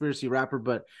Christian conspiracy rapper,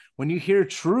 but when you hear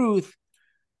truth,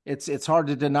 it's hard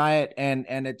to deny it.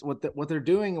 And it's what they're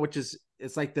doing, which is,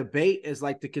 it's like the bait is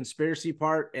like the conspiracy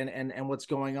part and what's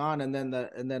going on. And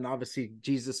then obviously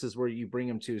Jesus is where you bring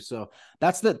them to. So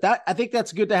that I think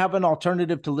that's good to have an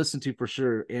alternative to listen to for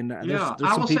sure. And there's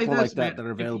some people like that that are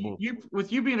available.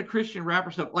 With you being a Christian rapper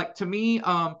stuff, like to me,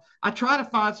 I try to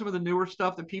find some of the newer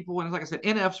stuff that people, and like I said,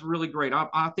 NF's really great.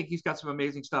 I think he's got some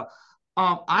amazing stuff.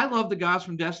 I love the guys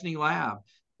from Destiny Lab.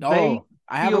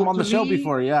 I have them on the show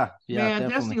before. Yeah, man,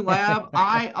 definitely. Destiny Lab.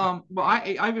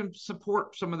 I even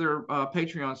support some of their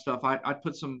Patreon stuff. I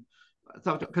put some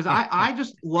stuff because I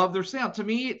just love their sound. To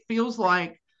me, it feels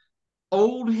like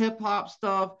old hip hop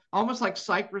stuff, almost like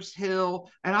Cypress Hill.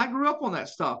 And I grew up on that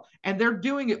stuff. And they're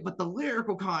doing it, but the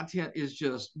lyrical content is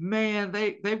just, man,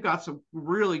 they've got some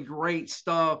really great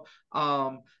stuff.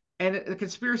 And the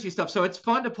conspiracy stuff. So it's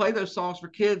fun to play those songs for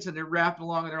kids, and they're rapping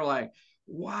along, and they're like,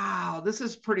 wow, this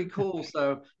is pretty cool.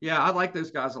 So yeah, I like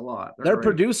those guys a lot. Their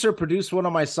producer produced one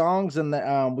of my songs, and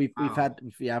we've had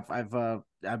I've done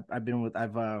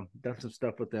some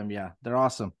stuff with them. Yeah, they're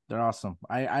awesome.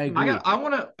 I agree. I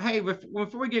want to, hey,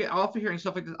 before we get off of here and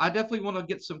stuff like this, I definitely want to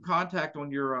get some contact on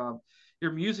your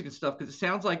music and stuff, because it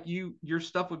sounds like your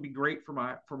stuff would be great for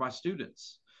my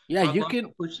students. Yeah, you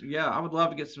can. Yeah, I would love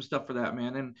to get some stuff for that,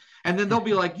 man. And then they'll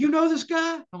be like, you know this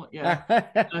guy? I'm like, yeah.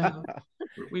 I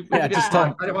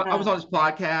was on his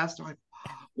podcast. I'm like,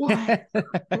 what?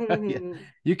 Yeah.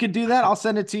 You can do that. I'll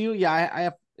send it to you. Yeah, I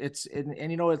have. It's and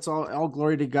you know, it's all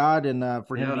glory to God, and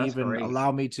for him to even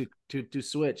allow me to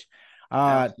switch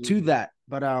to that.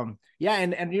 But yeah,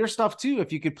 and your stuff too.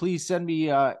 If you could please send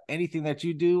me anything that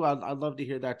you do, I'd love to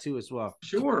hear that too as well.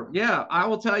 Sure. Yeah, I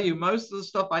will tell you, most of the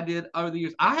stuff I did over the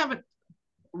years, I haven't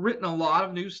written a lot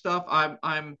of new stuff.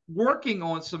 I'm working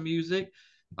on some music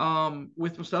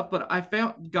with some stuff, but I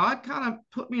found God kind of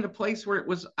put me in a place where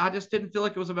I just didn't feel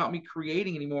like it was about me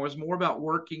creating anymore. It was more about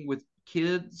working with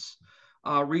kids,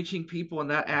 reaching people in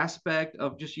that aspect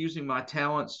of just using my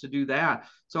talents to do that.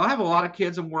 So I have a lot of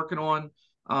kids I'm working on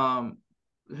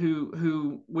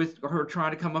who with her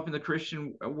trying to come up in the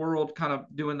Christian world, kind of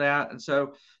doing that. And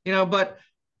so, you know, but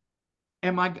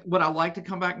would I like to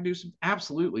come back and do some?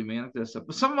 Absolutely, man. But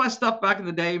some of my stuff back in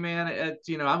the day, man,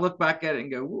 you know, I look back at it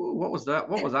and go, what was that?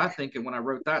 What was I thinking when I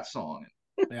wrote that song?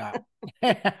 Yeah,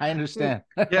 I understand.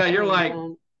 Yeah, you're like,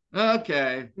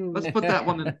 okay, let's put that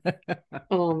one in.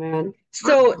 Oh man.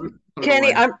 So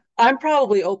Kenny, I'm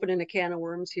probably opening a can of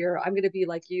worms here. I'm gonna be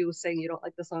like you, saying you don't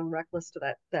like the song Reckless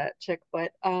to that chick,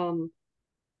 but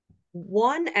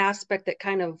one aspect that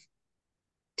kind of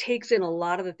takes in a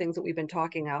lot of the things that we've been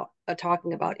talking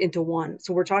about into one.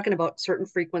 So we're talking about certain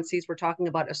frequencies, we're talking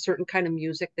about a certain kind of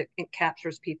music that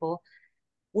captures people.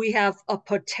 We have a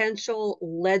potential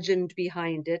legend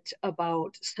behind it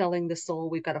about selling the soul.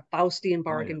 We've got a Faustian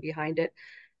bargain behind it.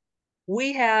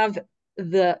 We have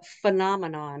the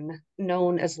phenomenon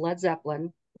known as Led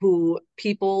Zeppelin, who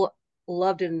people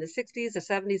loved it in the 60s, the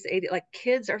 70s, the 80s. Like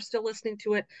kids are still listening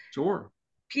to it. Sure.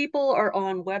 People are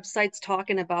on websites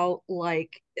talking about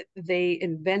like they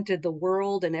invented the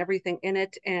world and everything in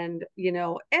it. And, you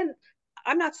know, and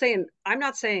I'm not saying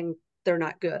they're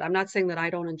not good. I'm not saying that I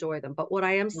don't enjoy them. But what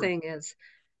I am saying is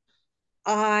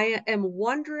I am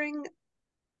wondering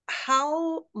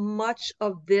how much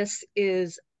of this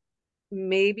is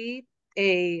maybe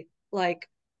a like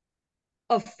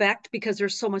effect because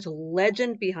there's so much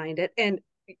legend behind it. And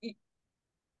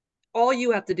all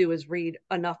you have to do is read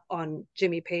enough on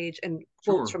Jimmy Page and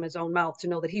quotes from his own mouth to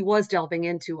know that he was delving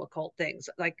into occult things.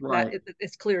 Like that,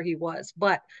 it's clear he was.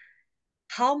 But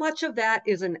how much of that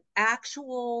is an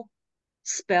actual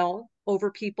spell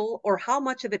over people, or how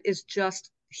much of it is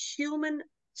just human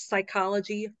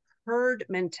psychology, herd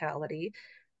mentality?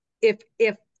 If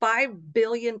 5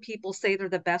 billion people say they're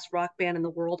the best rock band in the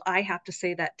world, I have to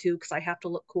say that too, because I have to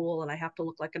look cool and I have to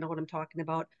look like I know what I'm talking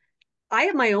about. I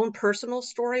have my own personal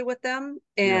story with them,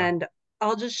 and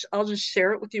I'll just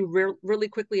share it with you really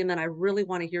quickly, and then I really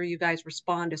want to hear you guys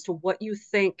respond as to what you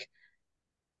think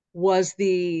was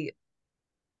the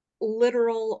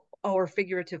literal or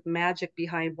figurative magic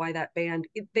behind why that band,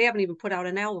 they haven't even put out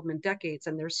an album in decades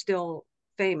and they're still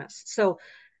famous. So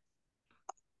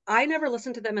I never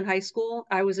listened to them in high school.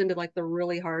 I was into like the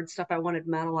really hard stuff. I wanted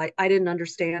metal. I didn't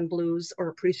understand blues or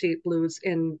appreciate blues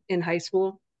in high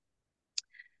school.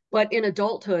 But in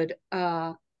adulthood,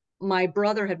 my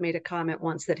brother had made a comment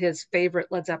once that his favorite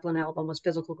Led Zeppelin album was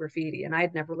Physical Graffiti, and I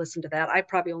had never listened to that. I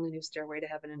probably only knew Stairway to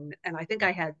Heaven, and I think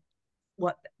I had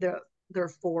what their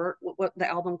four, what the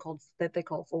album called that they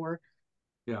call four.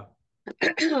 Yeah.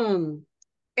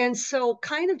 And so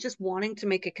kind of just wanting to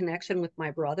make a connection with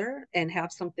my brother and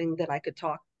have something that I could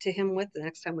talk to him with the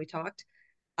next time we talked,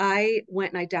 I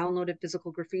went and I downloaded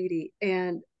Physical Graffiti.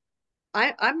 And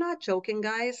I'm not joking,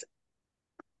 guys.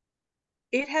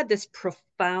 It had this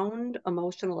profound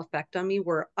emotional effect on me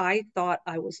where I thought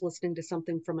I was listening to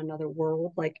something from another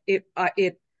world. Like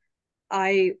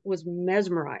I was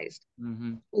mesmerized,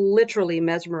 literally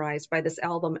mesmerized by this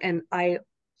album. And I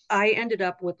ended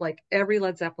up with like every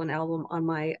Led Zeppelin album on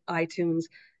my iTunes,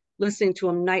 listening to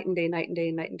them night and day, night and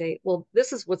day, night and day. Well,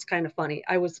 this is what's kind of funny.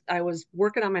 I was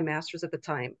working on my master's at the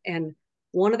time, and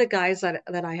one of the guys that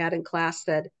I had in class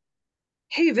said,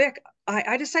 "Hey Vic,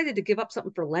 I decided to give up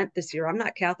something for Lent this year. I'm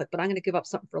not Catholic, but I'm going to give up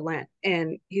something for Lent."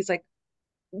 And he's like,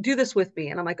 "Do this with me."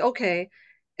 And I'm like, "Okay."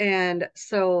 And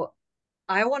so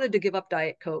I wanted to give up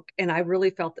Diet Coke, and I really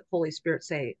felt that Holy Spirit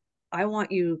say, "I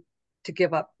want you to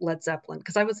give up Led Zeppelin,"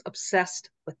 because I was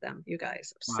obsessed with them, you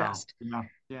guys, Wow. obsessed. Yeah.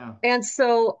 Yeah. And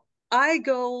so I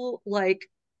go like,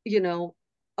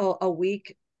 a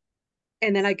week,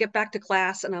 and then I get back to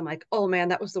class and I'm like, "Oh man,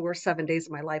 that was the worst 7 days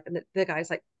of my life." And the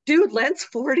guy's like, "Dude, Lent's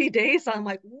 40 days." I'm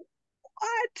like,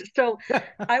 "What?" So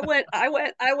I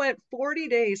went 40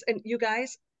 days. And you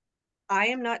guys, I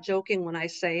am not joking when I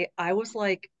say I was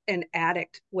like an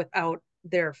addict without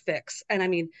their fix. And I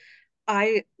mean,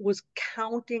 I was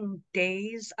counting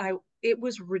days. It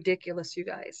was ridiculous, you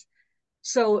guys.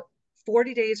 So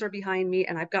 40 days are behind me,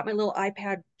 and I've got my little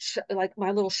iPad, like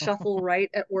my little shuffle right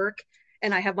at work,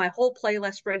 and I have my whole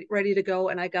playlist ready to go.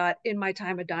 And I got In My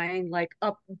Time of Dying, like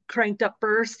up, cranked up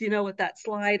first, with that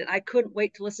slide, and I couldn't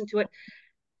wait to listen to it.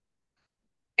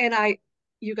 And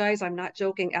you guys, I'm not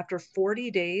joking. After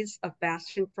 40 days of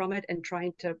fasting from it and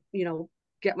trying to,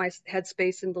 get my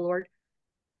headspace in the Lord,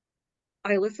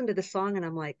 I listened to the song and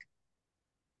I'm like,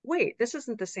 wait, this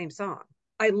isn't the same song.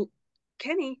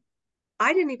 Kenny,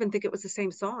 I didn't even think it was the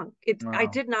same song. I Wow.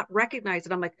 did not recognize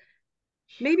it. I'm like,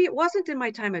 maybe it wasn't In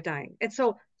My Time of Dying. And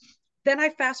so then I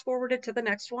fast forwarded to the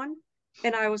next one,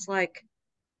 and I was like,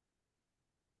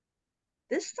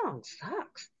 this song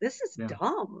sucks. This is Yeah.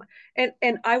 dumb.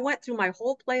 And I went through my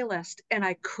whole playlist and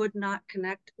I could not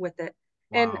connect with it.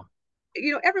 And Wow.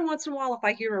 every once in a while, if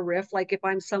I hear a riff, like if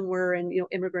I'm somewhere and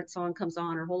Immigrant Song comes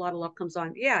on or Whole Lot of Love comes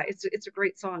on, yeah, it's a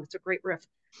great song. It's a great riff.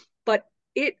 But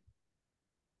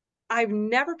I've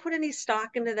never put any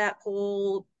stock into that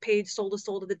whole page Soul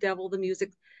to the Devil, the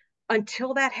music,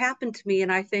 until that happened to me.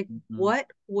 And I think, what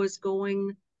was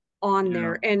going on Yeah.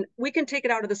 there? And we can take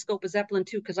it out of the scope of Zeppelin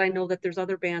too, because I know that there's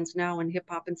other bands now in hip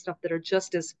hop and stuff that are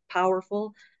just as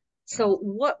powerful. Yeah. So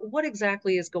what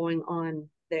exactly is going on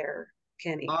there,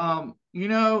 Kenny?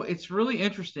 It's really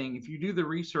interesting if you do the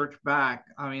research back.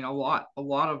 I mean, a lot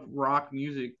of rock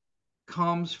music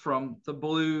comes from the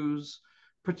blues,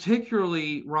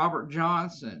 particularly Robert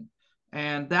Johnson.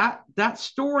 And that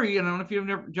story, and I don't know if you've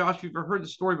never, Josh, if you've ever heard the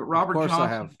story, but Of Robert course I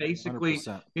Johnson have. basically,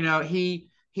 100%.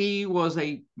 he was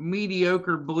a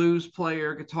mediocre blues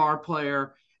player, guitar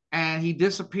player, and he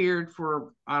disappeared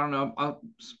for, I don't know,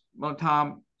 one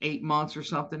time, 8 months or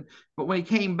something. But when he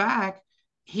came back,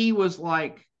 he was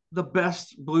like the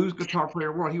best blues guitar player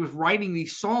in the world. He was writing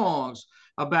these songs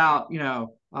about,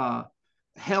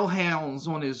 hellhounds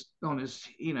on his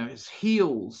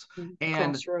heels,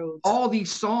 and Crossroads. all these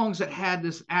songs that had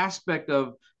this aspect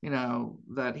of,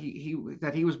 that he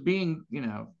was being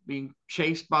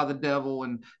chased by the devil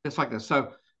and just like this.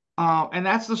 So and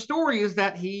that's the story, is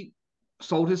that he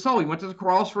sold his soul. He went to the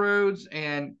crossroads,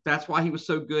 and that's why he was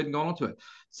so good and going on to it.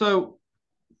 So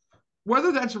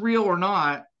whether that's real or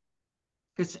not,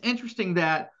 it's interesting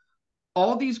that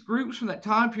all these groups from that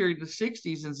time period, the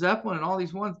 60s, and Zeppelin and all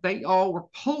these ones, they all were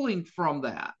pulling from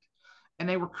that. And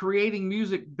they were creating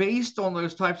music based on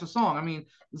those types of songs. I mean,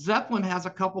 Zeppelin has a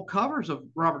couple covers of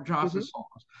Robert Johnson's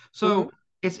songs. So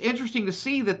it's interesting to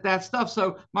see that stuff.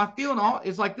 So my feeling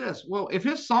is like this. Well, if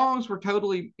his songs were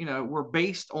totally, were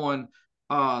based on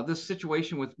this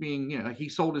situation with being, he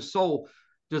sold his soul,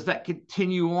 does that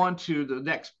continue on to the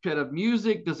next bit of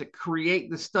music? Does it create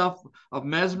the stuff of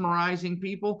mesmerizing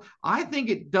people? I think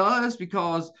it does,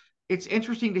 because it's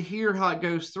interesting to hear how it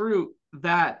goes through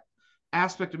that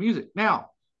aspect of music. Now,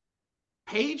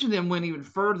 Page and them went even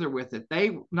further with it.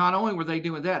 They not only were they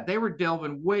doing that, they were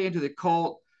delving way into the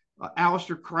cult.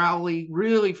 Aleister Crowley,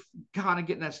 really kind of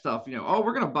getting that stuff. Oh,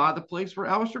 we're going to buy the place where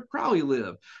Aleister Crowley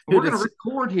lived. And we're going to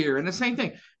record here, and the same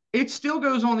thing. It still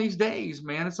goes on these days,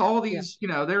 man. It's all these,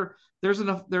 there's a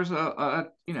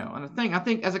and a thing. I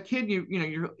think as a kid,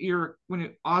 you're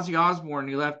when Ozzy Osbourne,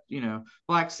 he left,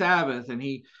 Black Sabbath, and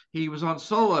he was on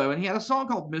solo, and he had a song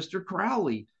called Mr.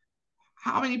 Crowley.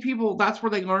 How many people, that's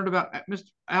where they learned about Mr.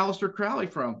 Aleister Crowley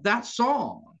from, that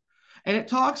song. And it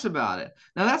talks about it.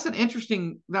 Now that's an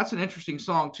interesting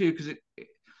song too, because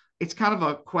it's kind of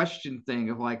a question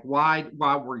thing of like, why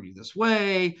were you this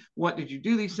way? What did you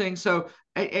do these things? So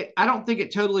I don't think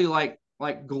it totally like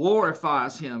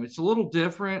glorifies him. It's a little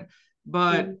different,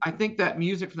 but I think that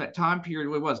music from that time period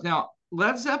really was. Now,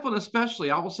 Led Zeppelin especially,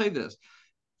 I will say this.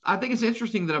 I think it's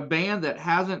interesting that a band that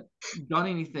hasn't done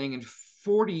anything in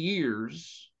 40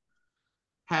 years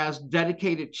has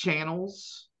dedicated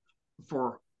channels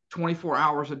for 24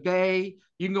 hours a day.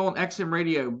 You can go on XM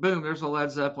radio, boom, there's a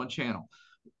Led Zeppelin channel.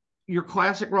 Your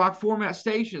classic rock format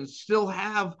stations still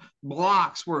have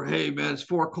blocks where, hey man, it's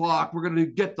 4 o'clock, we're going to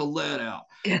get the lead out.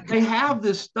 They have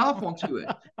this stuff onto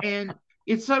it. And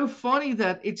it's so funny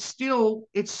that it's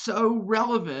so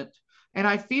relevant. And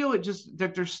I feel it just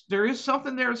that there is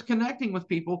something there that's connecting with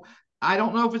people. I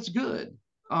don't know if it's good.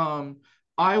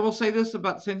 I will say this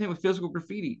about the same thing with Physical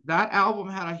Graffiti. That album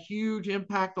had a huge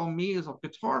impact on me as a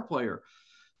guitar player.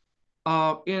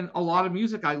 In a lot of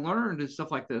music I learned and stuff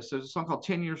like this. There's a song called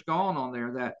 10 Years Gone on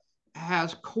there that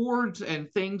has chords and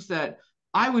things that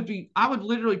I would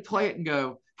literally play it and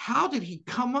go, how did he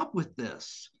come up with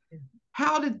this?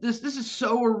 How did this is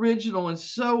so original and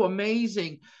so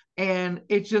amazing. And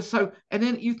it's just so, and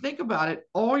then you think about it,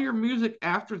 all your music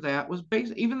after that was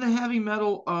based, even the heavy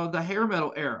metal, the hair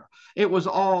metal era, it was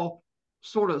all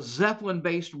sort of Zeppelin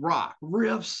based rock,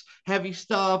 riffs, heavy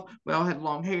stuff. Well, had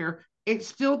long hair. It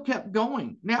still kept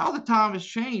going. Now the time has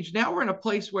changed. Now we're in a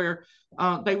place where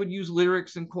they would use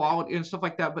lyrics and quality and stuff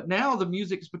like that. But now the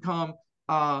music has become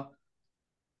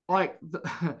like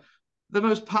the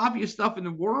most popular stuff in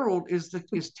the world is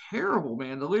terrible,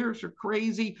 man. The lyrics are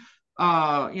crazy.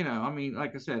 I mean,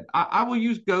 like I said, I will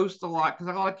use Ghost a lot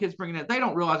because a lot of kids bring it. They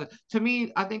don't realize it. To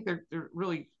me, I think they're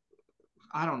really,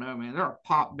 I don't know, man. They're a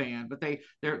pop band, but they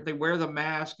wear the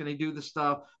mask and they do the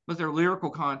stuff, but their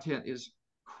lyrical content is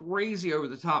crazy over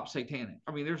the top satanic.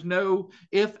 I mean, there's no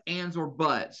if, ands, or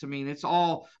buts. I mean, it's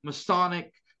all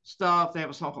Masonic stuff. They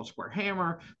have a song called Square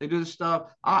Hammer. They do this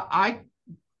stuff. Are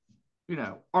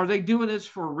they doing this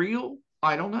for real?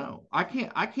 I don't know. I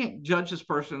can't judge this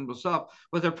person myself,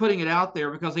 but they're putting it out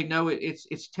there because they know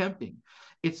it's tempting.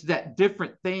 It's that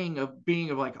different thing of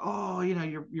being of like, oh,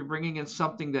 you're bringing in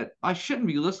something that I shouldn't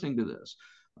be listening to this.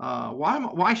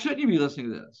 Why shouldn't you be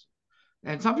listening to this?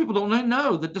 And some people don't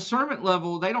know the discernment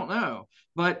level. They don't know,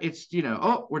 but it's,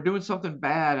 oh, we're doing something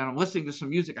bad and I'm listening to some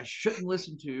music I shouldn't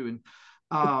listen to.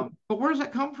 And, but where does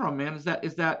that come from, man? Is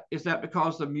that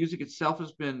because the music itself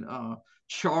has been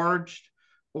charged,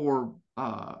 or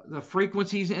the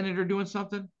frequencies in it are doing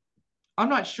something? I'm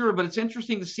not sure, but it's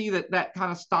interesting to see that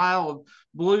kind of style of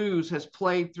blues has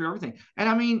played through everything. And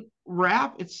I mean,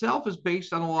 rap itself is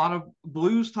based on a lot of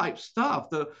blues type stuff.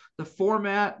 The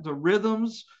format, the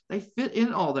rhythms, they fit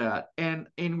in all that, and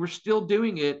we're still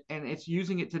doing it, and it's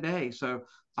using it today. So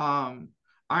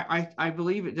I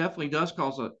believe it definitely does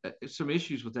cause some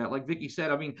issues with that. Like Vicky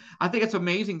said, I mean, I think it's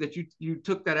amazing that you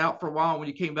took that out for a while. When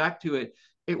you came back to it,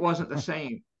 it wasn't the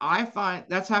same. I find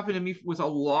that's happened to me with a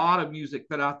lot of music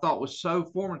that I thought was so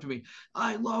formative to me.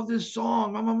 I love this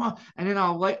song, and then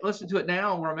I'll listen to it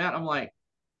now where I'm at. I'm like,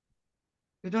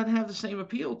 it doesn't have the same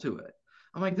appeal to it.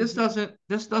 I'm like, this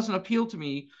doesn't appeal to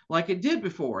me like it did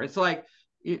before. It's like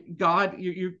God,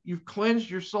 you've cleansed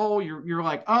your soul. You're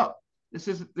like, oh, this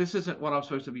isn't what I'm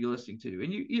supposed to be listening to,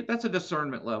 and that's a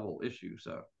discernment level issue.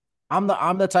 So. I'm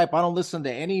the type, I don't listen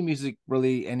to any music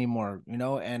really anymore,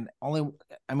 and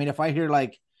if I hear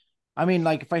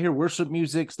if I hear worship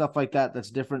music, stuff like that,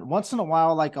 that's different. Once in a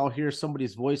while, like I'll hear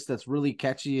somebody's voice that's really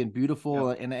catchy and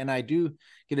beautiful. Yeah. And I do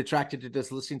get attracted to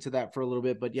just listening to that for a little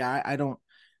bit, but yeah, I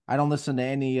don't listen to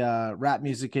any rap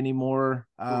music anymore.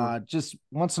 Just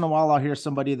once in a while I'll hear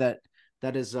somebody that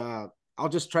is I'll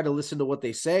just try to listen to what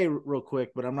they say real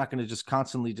quick, but I'm not going to just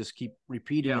constantly just keep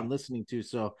repeating and listening to.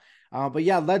 So, but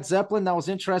yeah, Led Zeppelin, that was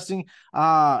interesting.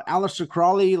 Aleister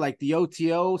Crowley, like the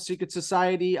OTO Secret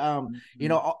Society, you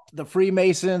know, the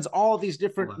Freemasons, all these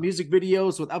different music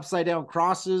videos with upside down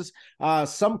crosses.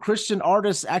 Some Christian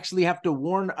artists actually have to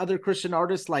warn other Christian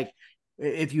artists, like,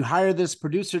 if you hire this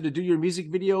producer to do your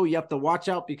music video, you have to watch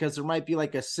out because there might be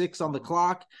like a 6 on the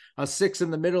clock, a 6 in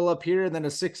the middle up here, and then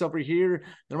a 6 over here.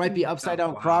 There might be upside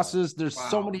down crosses. There's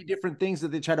so many different things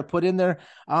that they try to put in there.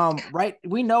 Right.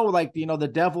 We know, like, you know, the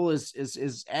devil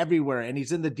is everywhere and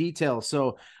he's in the details.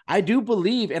 So I do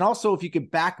believe, and also if you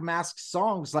could backmask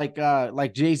songs like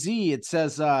Jay-Z, it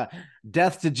says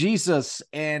death to Jesus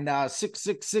and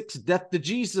 666 death to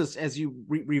Jesus as you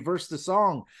reverse the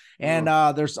song. And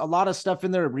there's a lot of stuff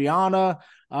in there. Rihanna,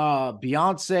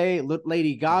 Beyonce,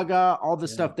 Lady Gaga, all the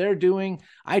stuff they're doing.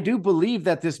 I do believe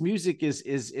that this music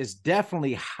is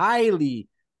definitely highly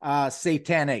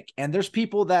satanic, and there's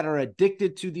people that are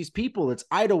addicted to these people. It's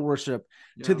idol worship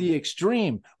to the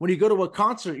extreme. When you go to a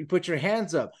concert, you put your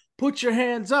hands up. Put your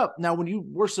hands up. Now, when you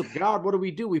worship God, what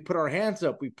do? We put our hands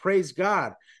up. We praise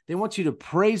God. They want you to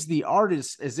praise the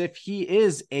artist as if he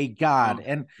is a God.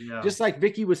 And just like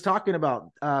Vicky was talking about,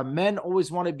 men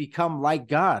always want to become like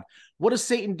God. What does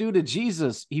Satan do to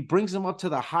Jesus? He brings him up to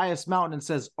the highest mountain and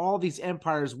says, all these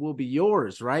empires will be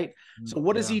yours, right? So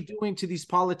what is he doing to these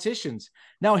politicians?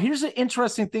 Now, here's an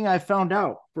interesting thing I found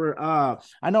out. I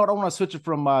know I don't want to switch it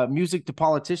from music to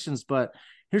politicians, but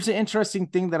here's an interesting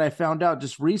thing that I found out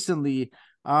just recently.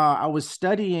 I was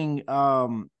studying,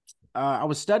 and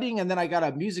then I got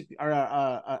a music or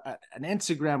an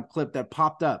Instagram clip that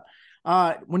popped up.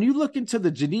 When you look into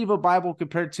the Geneva Bible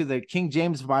compared to the King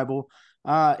James Bible,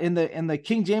 in the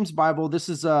King James Bible, this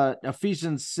is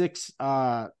Ephesians 6,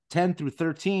 10 through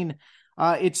 13.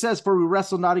 It says, for we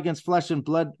wrestle not against flesh and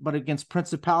blood, but against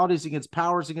principalities, against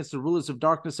powers, against the rulers of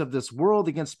darkness of this world,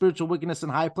 against spiritual wickedness in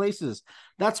high places.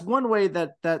 That's one way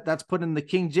that's put in the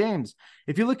King James.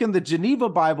 If you look in the Geneva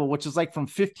Bible, which is like from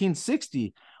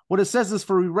 1560, what it says is,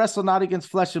 for we wrestle not against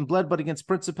flesh and blood, but against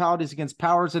principalities, against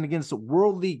powers, and against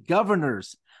worldly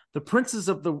governors, the princes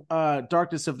of the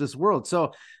darkness of this world.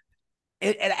 So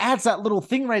it adds that little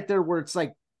thing right there where it's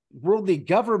like worldly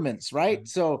governments, right?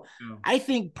 So I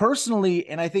think personally,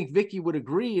 and I think Vicky would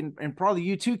agree, and probably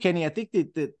you too, Kenny, I think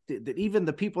that even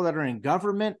the people that are in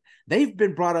government, they've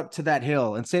been brought up to that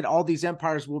hill and said all these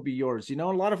empires will be yours. You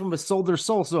know, a lot of them have sold their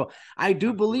soul. So I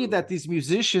do believe that these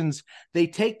musicians, they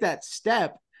take that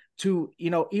step to, you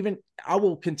know, even I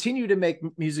will continue to make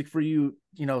music for you,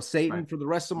 you know, Satan, for the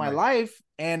rest of my life.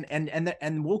 And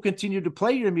we'll continue to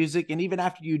play your music. And even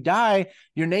after you die,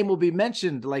 your name will be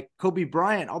mentioned, like Kobe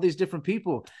Bryant, all these different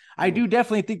people. I do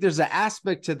definitely think there's an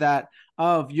aspect to that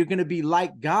of you're going to be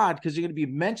like God, because you're going to be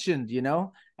mentioned, you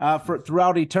know, for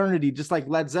throughout eternity, just like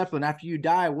Led Zeppelin. After you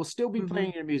die, we'll still be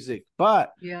playing your music.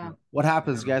 But what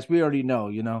happens, guys? We already know,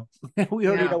 you know, we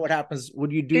already know what happens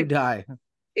when you do die.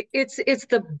 It's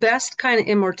the best kind of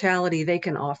immortality they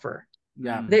can offer.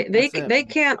 Yeah, they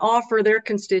can't offer their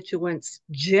constituents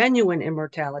genuine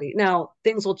immortality. Now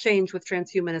things will change with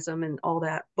transhumanism and all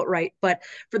that, but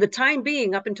for the time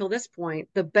being, up until this point,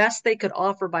 the best they could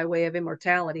offer by way of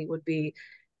immortality would be,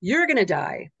 you're going to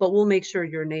die, but we'll make sure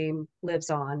your name lives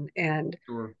on. And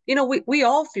you know, we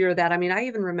all fear that. I mean, I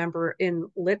even remember in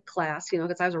lit class, you know,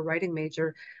 because I was a writing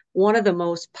major, one of the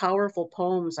most powerful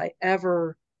poems I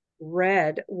ever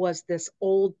read was this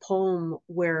old poem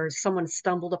where someone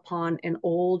stumbled upon an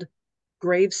old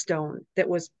gravestone that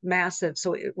was massive.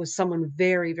 So it was someone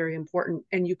very, very important,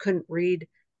 and you couldn't read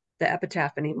the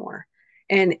epitaph anymore.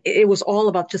 And it was all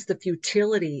about just the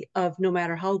futility of, no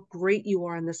matter how great you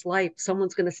are in this life,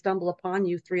 someone's going to stumble upon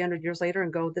you 300 years later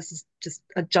and go, this is just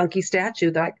a junky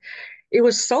statue. That it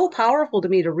was so powerful to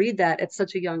me to read that at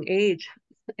such a young age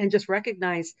and just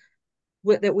recognize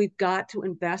that we've got to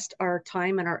invest our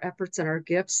time and our efforts and our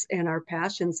gifts and our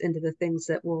passions into the things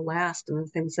that will last and the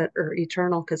things that are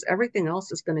eternal, because everything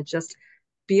else is going to just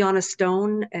be on a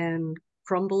stone and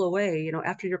crumble away. You know,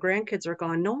 after your grandkids are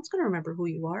gone, no one's going to remember who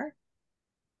you are.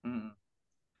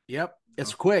 Yep.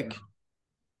 It's quick,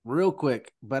 real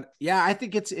quick. But yeah, I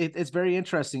think it's very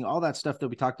interesting, all that stuff that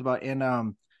we talked about. And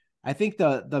I think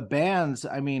the bands,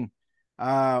 I mean,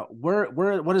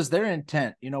 what is their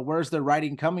intent? You know, where's their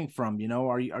writing coming from? You know,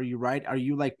 are you right? Are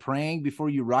you like praying before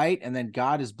you write and then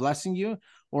God is blessing you?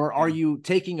 Or are you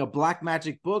taking a black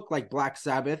magic book like Black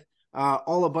Sabbath,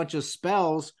 all a bunch of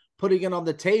spells, putting it on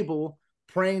the table,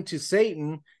 praying to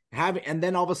Satan, having, and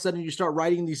then all of a sudden you start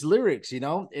writing these lyrics,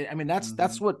 I mean,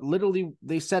 that's what literally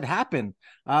they said happened.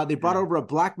 They brought over a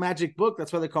black magic book.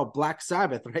 That's why they call Black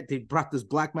Sabbath, right? They brought this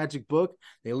black magic book.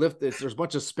 They lift this, there's a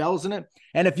bunch of spells in it.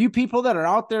 And if you people that are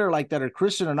out there, like that are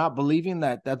Christian, are not believing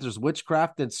that there's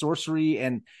witchcraft and sorcery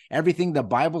and everything the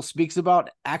Bible speaks about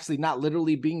actually not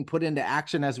literally being put into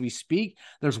action as we speak.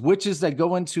 There's witches that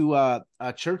go into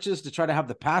churches to try to have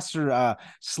the pastor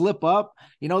slip up.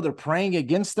 They're praying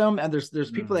against them, and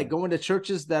there's people that go into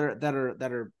churches that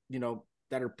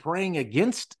are praying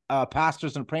against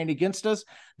pastors and praying against us.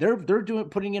 They're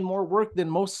putting in more work than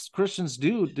most Christians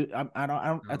do.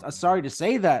 I'm sorry to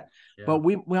say that, but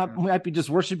we might be just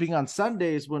worshiping on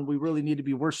Sundays when we really need to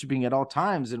be worshiping at all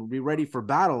times and be ready for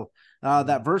battle.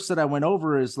 That verse that I went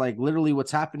over is like literally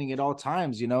what's happening at all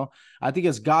times. I think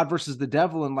it's God versus the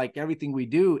devil and like everything we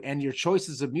do, and your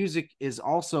choices of music is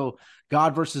also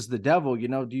God versus the devil.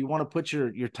 Do you want to put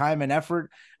your time and effort?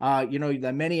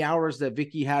 The many hours that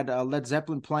Vicky had Led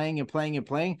Zeppelin playing and playing and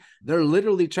playing, they're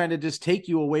literally trying to just take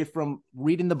you away from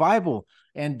reading the Bible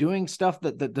and doing stuff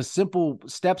that the simple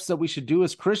steps that we should do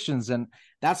as Christians. And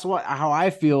that's how I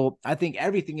feel. I think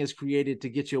everything is created to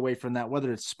get you away from that,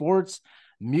 whether it's sports,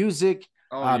 music,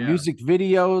 music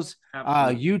videos,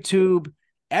 YouTube.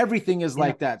 Everything is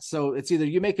like that. So it's either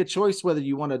you make a choice whether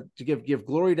you want to give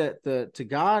glory to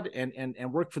God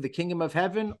and work for the kingdom of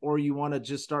heaven, or you want to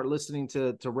just start listening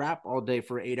to rap all day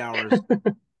for 8 hours,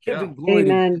 giving glory to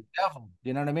the devil.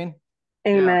 You know what I mean?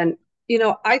 Amen.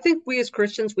 I think we as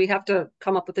Christians, we have to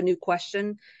come up with a new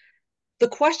question. The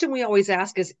question we always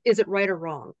ask is it right or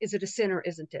wrong? Is it a sin or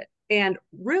isn't it? And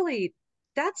really,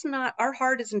 that's not, our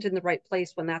heart isn't in the right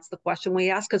place when that's the question we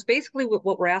ask, because basically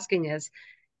what we're asking is,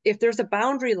 if there's a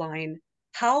boundary line,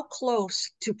 how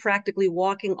close to practically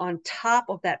walking on top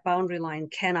of that boundary line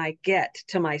can I get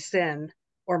to my sin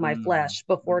or my flesh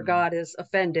before God is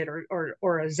offended or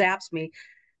zaps me?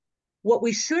 What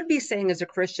we should be saying as a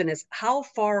Christian is, how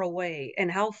far away and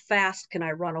how fast can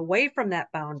I run away from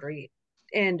that boundary?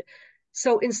 And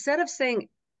so instead of saying,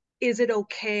 is it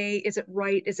okay? Is it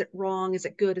right? Is it wrong? Is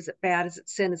it good? Is it bad? Is it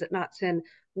sin? Is it not sin?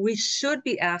 We should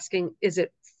be asking, is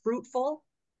it fruitful?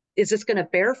 Is this going to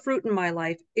bear fruit in my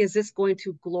life? Is this going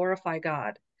to glorify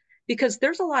God? Because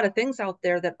there's a lot of things out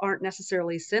there that aren't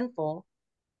necessarily sinful,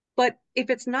 but if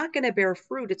it's not going to bear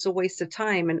fruit, it's a waste of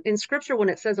time. And in scripture, when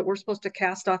it says that we're supposed to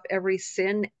cast off every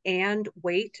sin and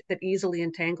weight that easily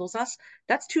entangles us,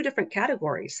 that's two different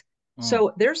categories.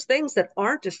 So there's things that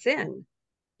aren't a sin,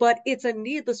 but it's a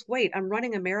needless weight. I'm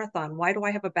running a marathon. Why do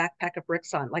I have a backpack of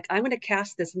bricks on? Like, I'm going to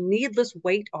cast this needless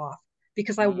weight off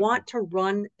because I want to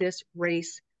run this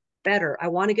race better. I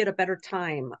want to get a better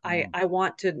time. I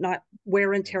want to not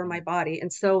wear and tear my body.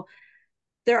 And so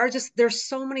there's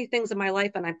so many things in my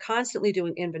life, and I'm constantly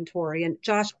doing inventory. And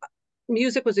Josh,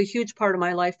 music was a huge part of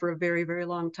my life for a very, very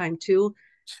long time too.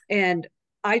 And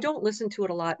I don't listen to it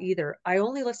a lot either. I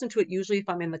only listen to it usually if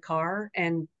I'm in the car,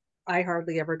 and I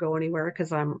hardly ever go anywhere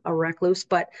because I'm a recluse.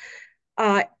 But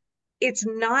it's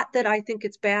not that I think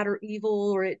it's bad or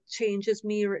evil or it changes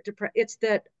me or it's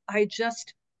that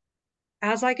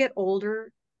as I get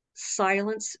older,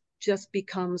 silence just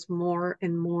becomes more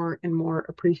and more and more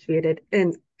appreciated.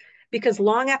 And because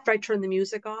long after I turn the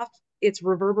music off, it's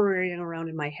reverberating around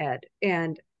in my head.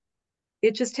 And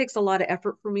it just takes a lot of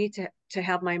effort for me to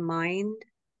have my mind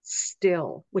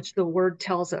still, which the word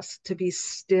tells us to be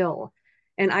still.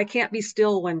 And I can't be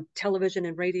still when television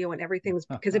and radio and everything's,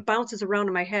 because it bounces around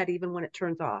in my head even when it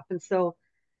turns off. And so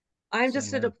I'm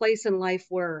just at a place in life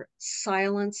where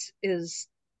silence is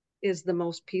the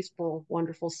most peaceful,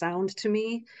 wonderful sound to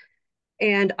me.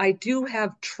 And I do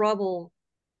have trouble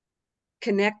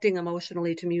connecting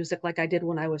emotionally to music like I did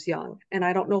when I was young. And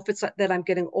I don't know if it's that I'm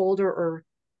getting older or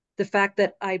the fact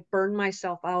that I burned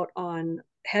myself out on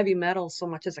heavy metal so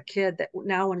much as a kid that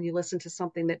now when you listen to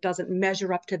something that doesn't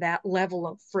measure up to that level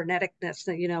of freneticness,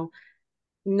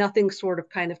 nothing sort of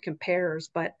kind of compares.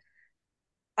 But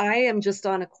I am just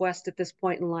on a quest at this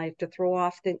point in life to throw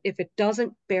off if it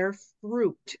doesn't bear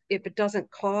fruit, if it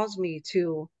doesn't cause me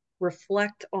to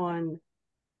reflect on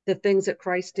the things that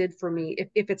Christ did for me,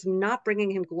 if it's not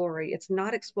bringing him glory, it's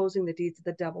not exposing the deeds of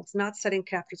the devil, it's not setting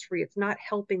captives free, it's not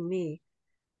helping me,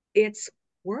 it's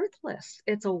worthless.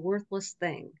 It's a worthless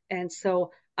thing. And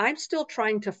so I'm still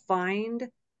trying to find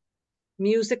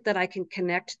music that I can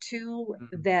connect to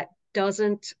that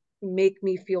doesn't make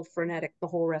me feel frenetic the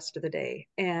whole rest of the day.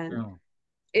 And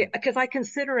because I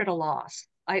consider it a loss,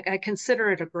 I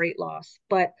consider it a great loss.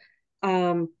 But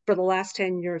for the last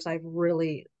 10 years, I've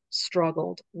really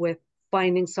struggled with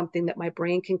finding something that my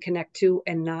brain can connect to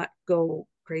and not go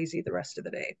crazy the rest of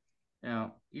the day. Yeah.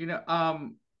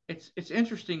 it's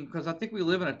interesting because I think we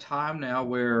live in a time now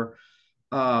where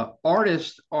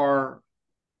artists are,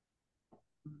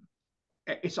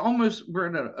 it's almost, we're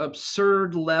at an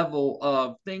absurd level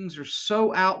of things are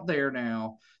so out there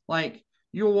now. Like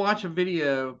you'll watch a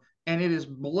video and it is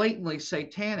blatantly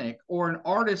satanic, or an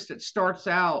artist that starts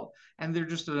out and they're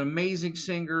just an amazing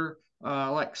singer,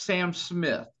 like Sam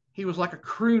Smith. He was like a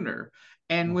crooner.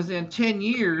 And within 10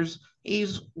 years,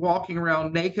 he's walking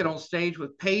around naked on stage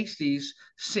with pasties,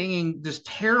 singing this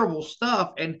terrible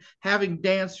stuff and having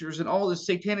dancers and all this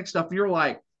satanic stuff. And you're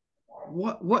like,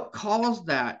 what caused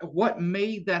that? What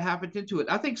made that happen into it?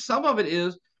 I think some of it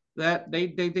is that they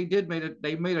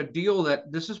made a deal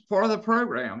that this is part of the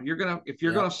program. You're gonna, if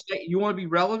you're gonna stay, you want to be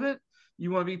relevant,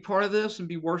 you want to be part of this and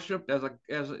be worshipped as a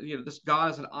you know, this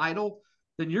God as an idol,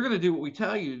 then you're gonna do what we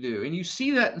tell you to do. And you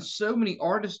see that in so many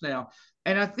artists now.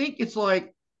 And I think it's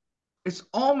like, it's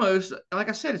almost, like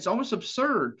I said, it's almost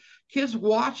absurd. Kids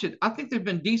watch it. I think they've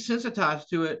been desensitized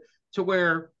to it to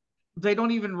where they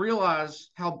don't even realize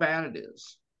how bad it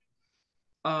is.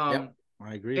 Yep,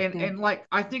 I agree. And like,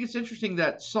 I think it's interesting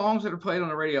that songs that are played on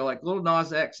the radio, like Lil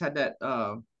Nas X had that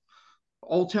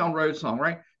Old Town Road song,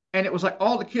 right? And it was like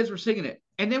all the kids were singing it.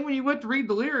 And then when you went to read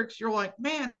the lyrics, you're like,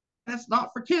 man, that's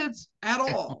not for kids at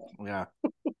all. Yeah.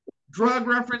 Drug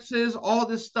references, all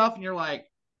this stuff. And you're like,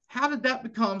 how did that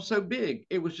become so big?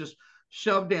 It was just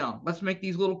shoved down. Let's make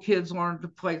these little kids learn to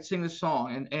play, sing this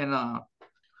song. And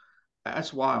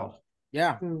that's wild.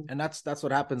 Yeah. And that's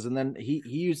what happens. And then he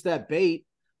used that bait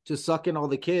to suck in all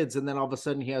the kids. And then all of a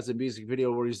sudden he has a music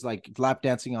video where he's like lap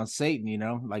dancing on Satan, you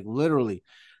know, like literally.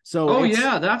 So you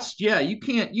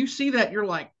can't, you see that, you're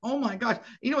like, oh my gosh.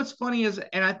 You know what's funny is,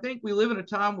 and I think we live in a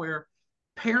time where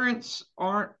parents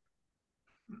aren't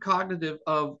cognitive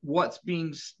of what's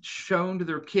being shown to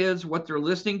their kids, what they're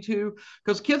listening to,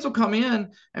 because kids will come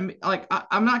in and like,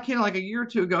 I'm not kidding, like a year or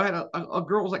two ago I had a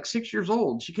girl was like 6 years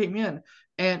old. She came in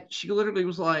and she literally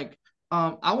was like,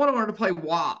 I want to learn to play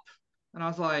WAP. And I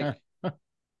was like,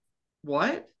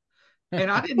 what? And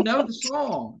I didn't know the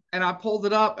song. And I pulled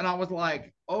it up and I was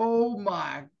like, oh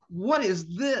my, what is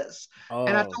this?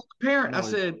 And I told the parent, I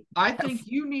said, I think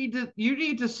you need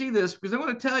to see this because I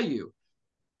want to tell you.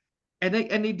 And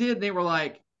they did. And they were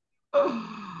like,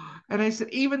 oh. And I said,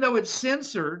 even though it's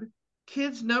censored,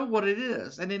 kids know what it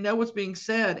is and they know what's being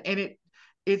said. And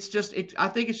it's just, I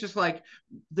think it's just like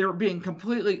they're being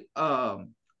completely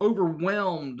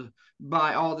overwhelmed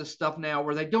by all this stuff now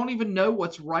where they don't even know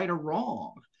what's right or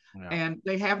wrong. Yeah. And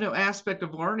they have no aspect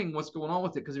of learning what's going on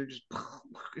with it because they're just,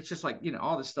 it's just like, you know,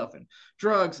 all this stuff and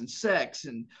drugs and sex,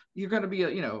 and you're going to be a,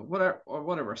 you know,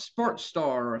 whatever, a sports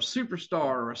star or a superstar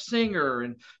or a singer.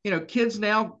 And, you know, kids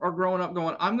now are growing up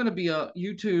going, I'm going to be a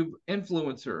YouTube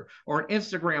influencer or an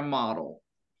Instagram model.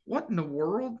 What in the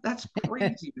world? That's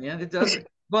crazy, man. It doesn't,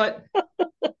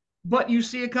 but you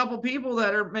see a couple people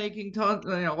that are making tons,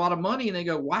 you know, a lot of money, and they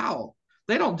go, wow,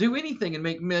 they don't do anything and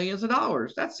make millions of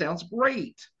dollars. That sounds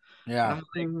great. Yeah.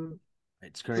 Like,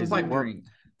 it's crazy.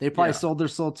 They probably sold their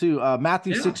soul too.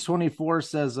 Matthew 6:24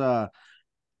 says,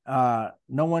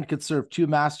 no one could serve two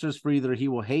masters, for either he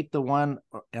will hate the one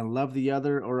and love the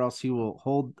other, or else he will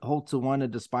hold to one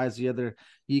and despise the other.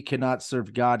 Ye cannot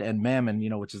serve God and mammon, you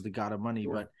know, which is the god of money.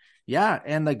 Sure. But yeah,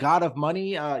 and the god of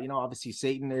money, you know, obviously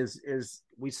Satan is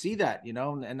we see that, you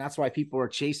know, and that's why people are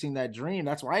chasing that dream.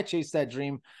 That's why I chase that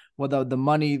dream with the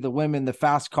money, the women, the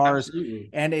fast cars. Absolutely.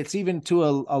 And it's even to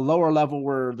a lower level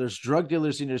where there's drug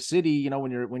dealers in your city, you know, when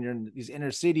you're in these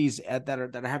inner cities that are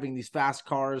having these fast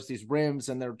cars, these rims,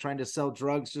 and they're trying to sell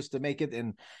drugs just to make it,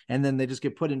 and then they just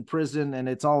get put in prison, and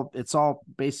it's all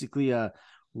basically a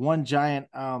one giant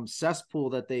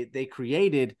cesspool that they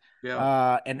created.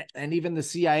 Yeah. And even the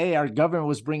CIA, our government,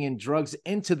 was bringing drugs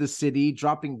into the city,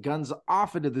 dropping guns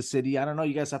off into the city. I don't know,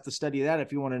 you guys have to study that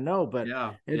if you want to know, but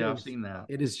I've seen that.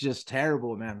 It is just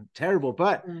terrible, man. Terrible.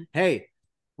 But hey,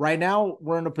 right now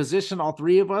we're in a position, all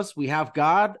three of us, we have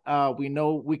God. We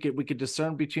know we could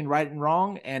discern between right and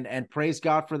wrong, and praise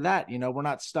God for that. You know, we're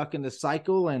not stuck in this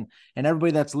cycle, and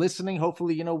everybody that's listening,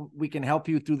 hopefully, you know, we can help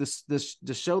you through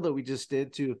the show that we just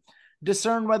did to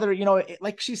discern whether, you know,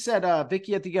 like she said,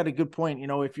 Vicky, I think you had a good point. You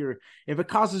know, if it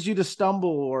causes you to stumble,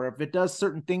 or if it does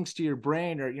certain things to your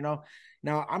brain, or, you know,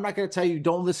 now I'm not going to tell you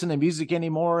don't listen to music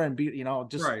anymore and be, you know,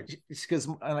 just because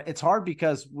it's hard,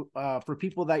 because for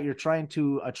people that you're trying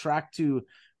to attract to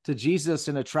Jesus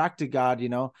and attract to God, you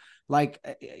know, like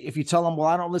if you tell them, well,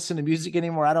 I don't listen to music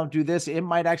anymore, I don't do this, it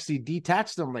might actually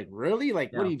detach them. Like, really?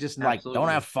 Like, what do you just like don't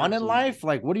have fun in life?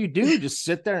 Like, what do you do? Just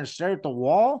sit there and stare at the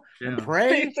wall and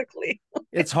pray? Basically.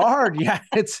 It's hard. Yeah,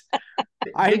 it's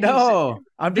I know.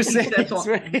 I'm just saying.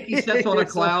 Vicky sits on a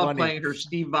cloud playing her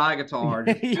Steve Vai guitar.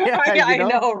 Yeah, I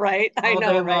know, right? I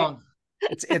know, right? Long.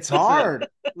 It's hard.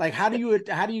 Like, how do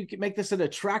you make this an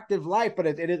attractive life?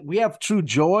 But we have true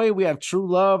joy, we have true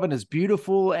love, and it's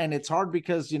beautiful. And it's hard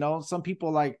because, you know, some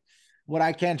people like, what,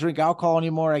 I can't drink alcohol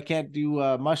anymore, I can't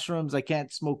do mushrooms, I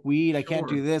can't smoke weed, I can't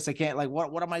do this, I can't, like,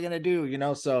 what am I gonna do? You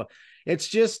know, so it's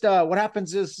just what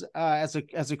happens is as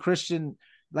a Christian,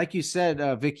 like you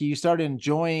said, Vicky, you start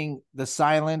enjoying the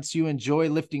silence. You enjoy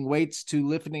lifting weights to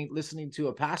listening to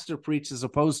a pastor preach, as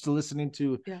opposed to listening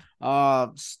to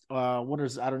what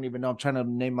is, I don't even know. I'm trying to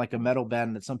name like a metal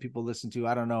band that some people listen to.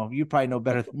 I don't know. You probably know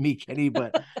better than me, Kenny.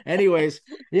 But anyways,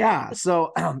 yeah.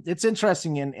 So it's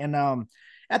interesting, and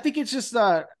I think it's just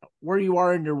where you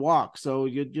are in your walk. So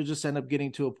you'll just end up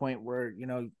getting to a point where, you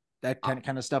know, that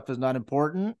kind of stuff is not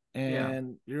important,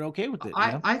 and you're okay with it.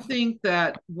 I think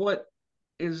that what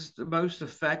is the most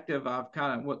effective, I've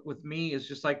kind of, what with me is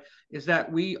just like, is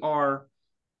that we are,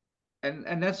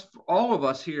 and that's all of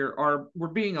us here we're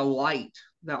being a light,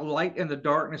 that light in the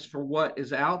darkness for what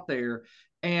is out there.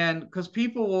 And because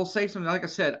people will say something, like I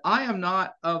said, I am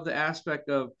not of the aspect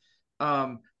of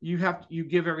you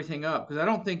give everything up, because I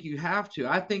don't think you have to.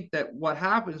 I think that what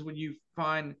happens when you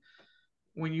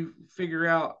figure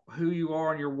out who you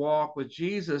are in your walk with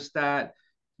Jesus, that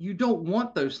you don't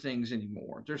want those things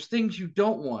anymore. There's things you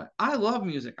don't want. I love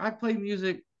music. I play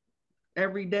music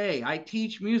every day. I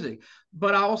teach music,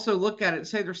 but I also look at it and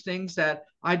say there's things that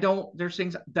I don't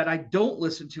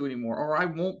listen to anymore, or I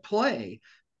won't play.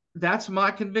 That's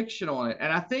my conviction on it.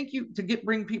 And I think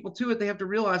bring people to it, they have to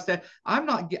realize that I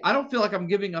don't feel like I'm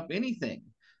giving up anything.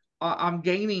 I'm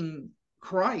gaining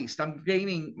Christ. I'm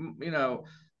gaining, you know,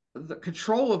 the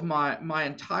control of my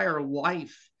entire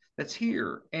life that's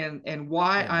here, and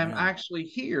why I'm actually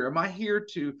here. Am I here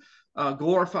to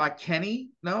glorify Kenny?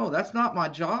 No, that's not my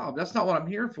job. That's not what I'm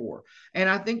here for. And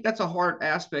I think that's a hard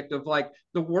aspect of, like,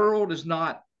 the world is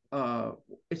not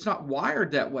it's not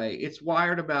wired that way. It's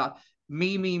wired about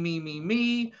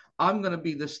me. I'm going to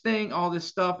be this thing, all this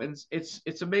stuff. And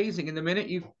it's amazing. And the minute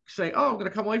you say, oh, I'm going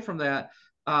to come away from that,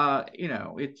 you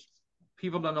know,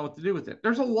 people don't know what to do with it.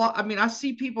 There's a lot. I mean, I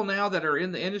see people now that are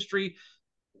in the industry,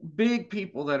 big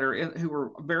people that are who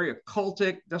are very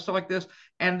occultic, stuff like this,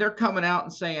 and they're coming out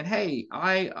and saying, hey,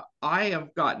 I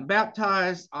have gotten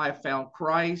baptized, I found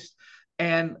Christ.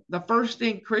 And the first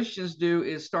thing Christians do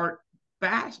is start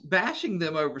bashing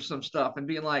them over some stuff and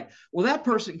being like, well, that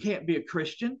person can't be a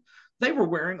Christian, they were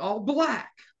wearing all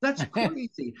black, that's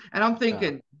crazy. And I'm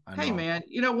thinking, hey man,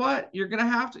 you know what, you're gonna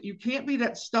have to, you can't be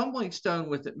that stumbling stone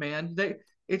with it, man.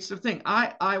 It's the thing.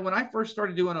 I when I first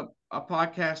started doing a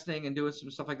podcast thing and doing some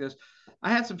stuff like this,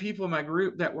 I had some people in my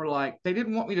group that were like, they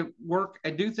didn't want me to work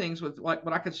and do things with, like,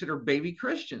 what I consider baby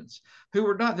Christians, who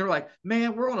were not, they're like,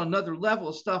 man, we're on another level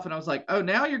of stuff. And I was like, oh,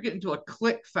 now you're getting to a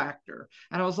click factor.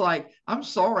 And I was like, I'm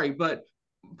sorry, but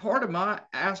part of my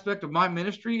aspect of my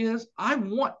ministry is I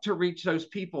want to reach those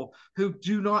people who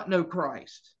do not know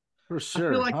Christ. For sure.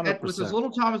 I feel like 100%. with as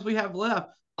little time as we have left,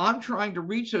 I'm trying to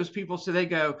reach those people so they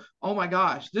go, oh my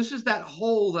gosh, this is that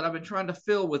hole that I've been trying to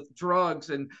fill with drugs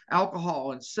and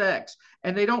alcohol and sex.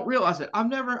 And they don't realize it. I'm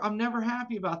never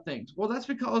happy about things. Well, that's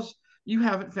because you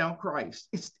haven't found Christ.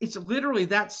 It's literally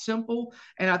that simple.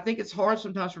 And I think it's hard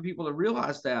sometimes for people to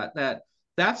realize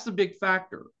that's the big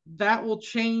factor. That will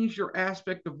change your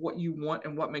aspect of what you want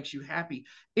and what makes you happy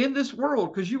in this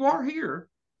world, because you are here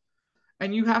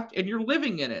and you're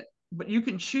living in it. But you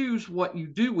can choose what you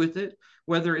do with it,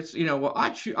 whether it's, you know, well,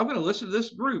 I'm going to listen to this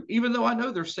group, even though I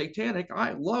know they're satanic.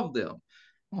 I love them.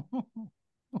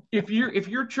 If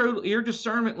your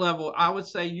discernment level, I would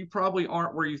say you probably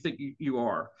aren't where you think you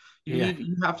are.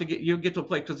 You'll get to a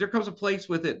place, because there comes a place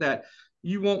with it that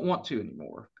you won't want to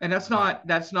anymore. And that's not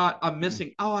I'm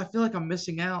missing. Oh, I feel like I'm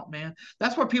missing out, man.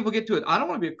 That's where people get to it. I don't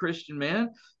want to be a Christian, man.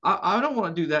 I don't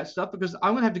want to do that stuff, because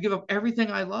I'm going to have to give up everything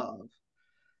I love.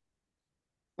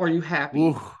 Are you happy?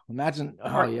 Ooh, imagine.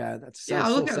 Oh yeah, that's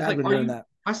so sad when hearing that.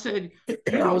 I said, you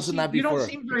don't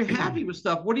seem very happy with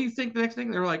stuff. What do you think the next thing?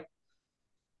 They're like,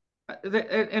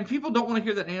 and people don't want to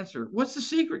hear that answer. What's the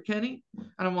secret, Kenny?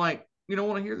 And I'm like, you don't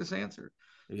want to hear this answer.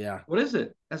 Yeah. What is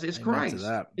it? It's Christ.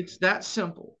 It's that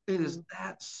simple. It is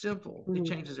that simple. It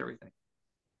changes everything.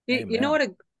 You know what?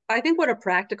 I think what a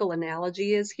practical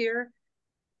analogy is here.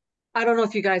 I don't know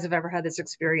if you guys have ever had this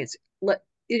experience.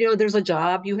 You know, there's a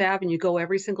job you have and you go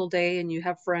every single day and you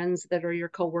have friends that are your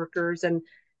coworkers and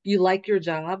you like your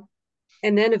job,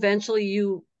 And then eventually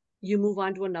you move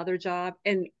on to another job.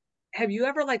 And have you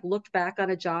ever like looked back on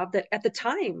a job that at the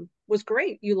time was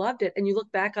great, you loved it, and you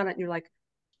look back on it and you're like,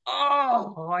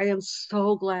 oh, I am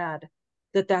so glad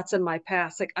that that's in my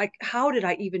past. Like, how did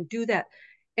I even do that?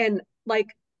 And like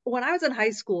when I was in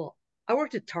high school, I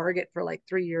worked at Target for like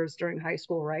 3 years during high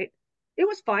school, right? It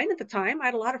was fine at the time. I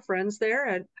had a lot of friends there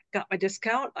and got my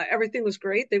discount. Everything was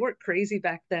great. They weren't crazy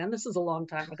back then. This is a long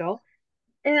time ago.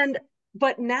 And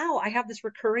but now I have this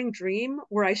recurring dream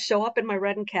where I show up in my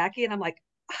red and khaki and I'm like,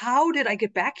 how did I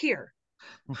get back here?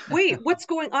 Wait, what's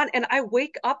going on? And I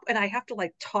wake up and I have to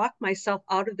like talk myself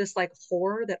out of this like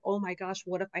horror that, oh my gosh,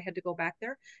 what if I had to go back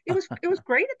there? It was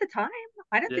great at the time.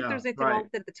 I didn't think there Yeah, was anything wrong right.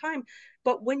 with it at the time.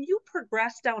 But when you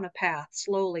progress down a path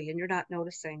slowly and you're not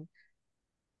noticing,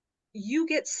 you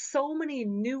get so many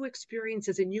new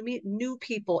experiences and you meet new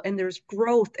people and there's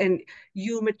growth and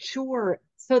you mature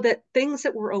so that things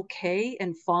that were okay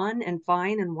and fun and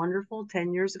fine and wonderful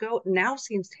 10 years ago now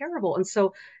seems terrible. And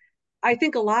so I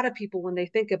think a lot of people, when they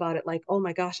think about it, like, oh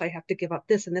my gosh, I have to give up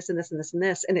this and this and this and this and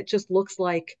this, and it just looks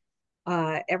like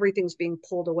everything's being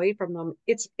pulled away from them.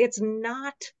 It's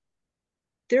not.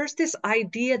 There's this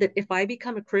idea that if I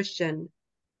become a Christian,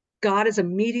 God is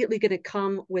immediately going to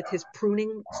come with His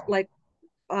pruning like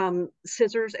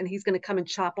scissors, and He's going to come and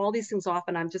chop all these things off,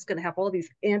 and I'm just going to have all these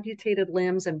amputated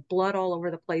limbs and blood all over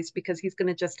the place because He's going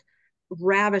to just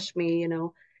ravish me.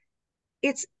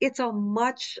 It's a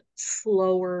much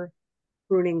slower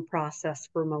pruning process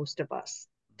for most of us,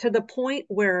 to the point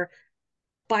where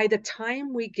by the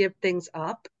time we give things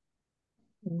up,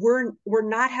 we're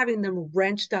not having them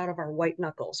wrenched out of our white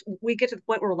knuckles. We get to the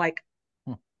point where we're like,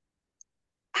 Hmm.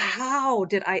 how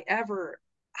did I ever,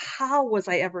 how was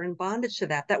I ever in bondage to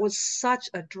that? That was such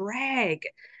a drag.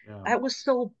 Yeah. That was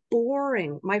so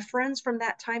boring. My friends from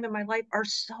that time in my life are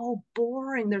so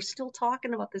boring. They're still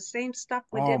talking about the same stuff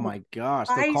we Oh did in my gosh,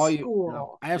 they'll high call you. Yeah,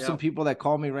 school. I have yeah. some people that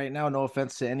call me right now. No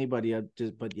offense to anybody,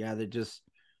 but yeah, they're just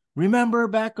remember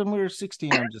back when we were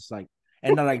 16. I'm just like,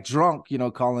 and they're like drunk,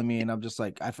 calling me, and I'm just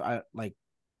like, I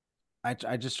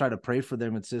just try to pray for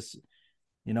them. It's just,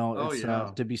 Oh it's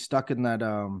yeah. to be stuck in that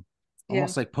Yeah.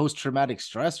 almost like post-traumatic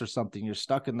stress or something. You're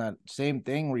stuck in that same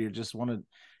thing where you just want to,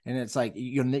 and it's like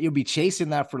you'll be chasing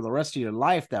that for the rest of your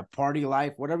life, that party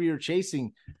life, whatever you're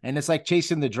chasing, and it's like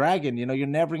chasing the dragon. You're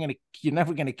never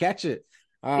gonna catch it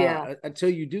Yeah. until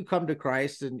you do come to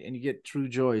Christ and you get true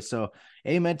joy. So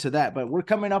amen to that. But we're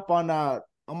coming up on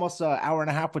almost an hour and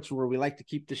a half, which is where we like to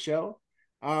keep the show.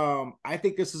 I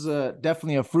think this is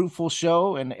definitely a fruitful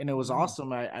show, and it was Mhm.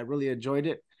 awesome. I really enjoyed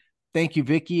it. Thank you,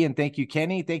 Vicky, and thank you,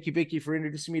 Kenny. Thank you, Vicky, for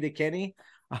introducing me to Kenny.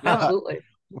 Yeah. Absolutely.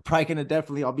 We're probably gonna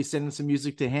definitely. I'll be sending some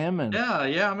music to him, and Yeah,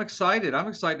 yeah, I'm excited. I'm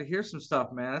excited to hear some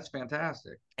stuff, man. That's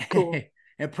fantastic. Cool.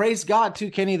 and praise God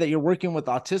too, Kenny, that you're working with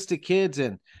autistic kids,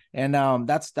 and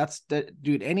that's that,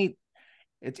 dude.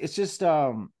 It's just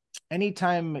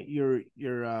anytime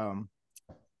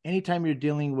anytime you're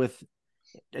dealing with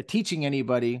teaching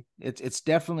anybody, it's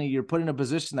definitely you're put in a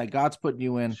position that God's putting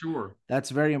you in. Sure. That's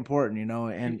very important, It,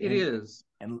 and it is.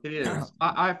 and It is.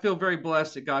 I feel very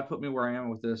blessed that God put me where I am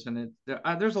with this, and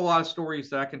there's a lot of stories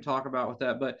that I can talk about with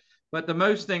that. But the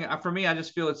most thing for me, I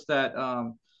just feel it's that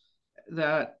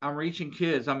I'm reaching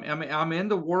kids. I'm in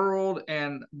the world,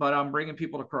 but I'm bringing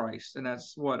people to Christ, and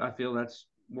that's what I feel. That's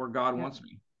where God Yeah. wants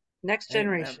me. Next amen.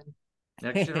 generation.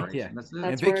 Next Yeah, generation. That's it. and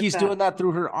That's where it's Vicky's at. doing that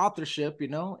through her authorship,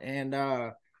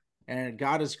 and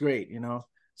God is great.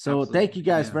 So thank Absolutely. you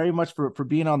guys Amen. very much for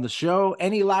being on the show.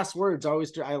 Any last words? I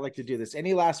like to do this.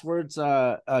 Any last words,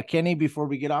 Kenny, before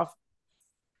we get off?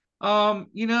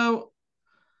 You know,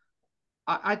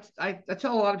 I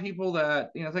tell a lot of people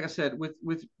that, like I said,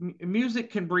 with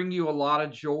music can bring you a lot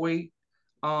of joy.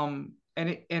 And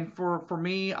for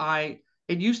me,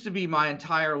 it used to be my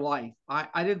entire life.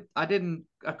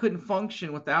 I couldn't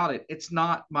function without it. It's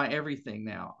not my everything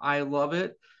now. I love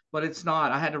it, but it's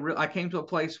not. I came to a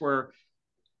place where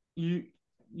you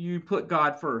you put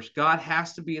God first. God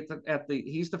has to be at the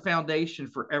he's the foundation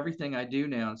for everything I do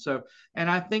now. And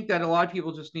I think that a lot of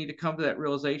people just need to come to that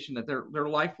realization that their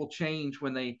life will change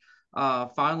when they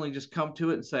finally just come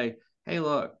to it and say, "Hey,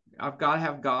 look, I've got to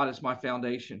have God as my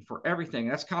foundation for everything."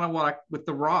 That's kind of with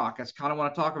the rock. That's kind of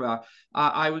what I talk about.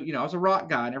 I was a rock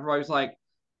guy, and everybody was like,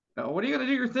 what are you going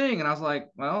to do your thing? And I was like,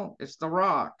 well, it's the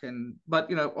rock. But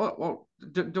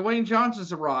Dwayne Johnson's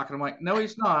the rock. And I'm like, no,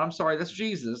 he's not. I'm sorry. That's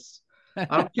Jesus.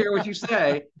 I don't care what you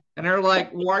say. And they're like,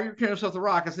 why are you carrying yourself the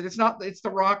rock? I said, it's not, it's the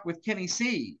rock with Kenny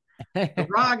Seay. The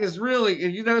rock is really,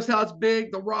 if you notice how it's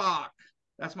big, the rock.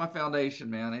 That's my foundation,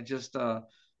 man. It just, Amen.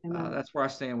 that's where I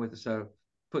stand with it. So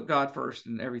put God first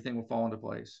and everything will fall into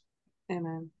place.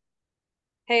 Amen.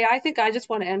 Hey, I think I just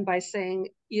want to end by saying,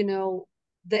 the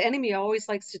enemy always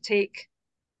likes to take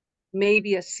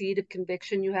maybe a seed of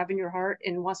conviction you have in your heart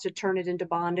and wants to turn it into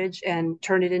bondage and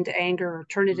turn it into anger or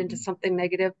turn it into something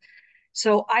negative.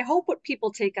 So I hope what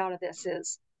people take out of this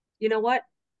is, you know what?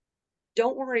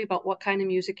 Don't worry about what kind of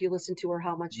music you listen to or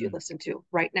how much you listen to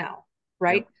right now,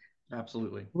 right? Yep,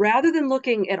 absolutely. Rather than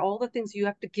looking at all the things you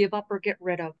have to give up or get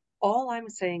rid of, all I'm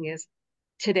saying is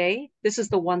today, this is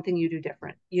the one thing you do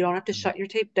different. You don't have to shut your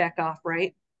tape deck off,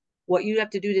 right? What you have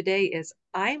to do today is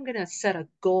I'm going to set a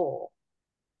goal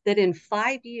that in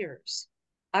 5 years,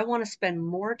 I want to spend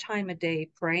more time a day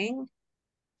praying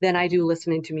than I do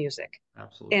listening to music.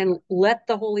 Absolutely. And let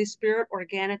the Holy Spirit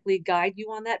organically guide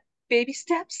you on that baby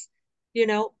steps,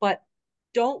 but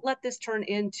don't let this turn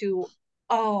into,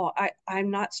 oh, I'm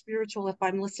not spiritual if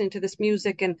I'm listening to this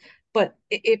music. But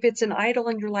if it's an idol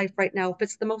in your life right now, if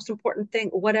it's the most important thing,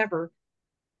 whatever,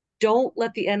 don't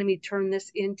let the enemy turn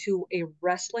this into a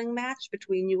wrestling match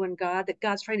between you and God, that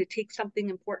God's trying to take something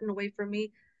important away from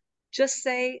me. Just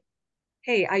say,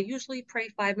 hey, I usually pray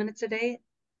 5 minutes a day.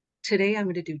 Today I'm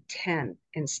going to do 10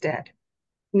 instead.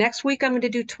 Next week I'm going to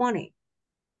do 20.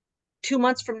 2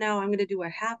 months from now, I'm going to do a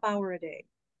half hour a day.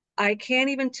 I can't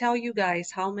even tell you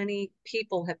guys how many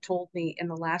people have told me in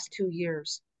the last 2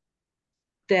 years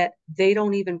that they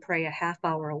don't even pray a half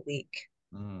hour a week.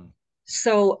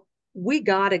 So we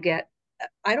got to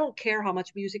I don't care how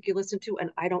much music you listen to,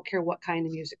 and I don't care what kind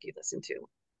of music you listen to,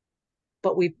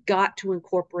 but we've got to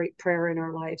incorporate prayer in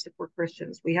our lives if we're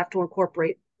Christians. We have to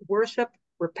incorporate worship,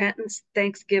 repentance,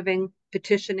 thanksgiving,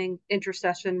 petitioning,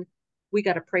 intercession. We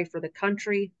got to pray for the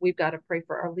country. We've got to pray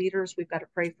for our leaders. We've got to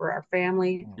pray for our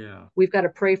family. Yeah. We've got to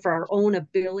pray for our own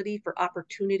ability, for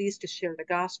opportunities to share the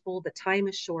gospel. The time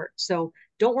is short. So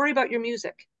don't worry about your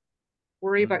music.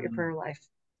 Worry about your prayer life.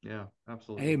 Yeah,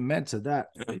 absolutely. Amen to that.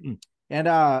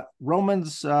 And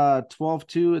Romans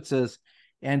 12:2, it says,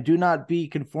 and do not be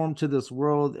conformed to this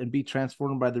world, and be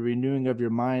transformed by the renewing of your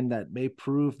mind, that may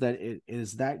prove that it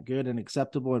is that good and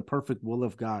acceptable and perfect will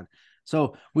of God.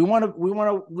 So we want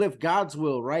to live God's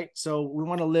will, right? So we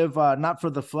want to live not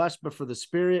for the flesh, but for the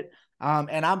spirit.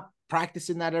 And I'm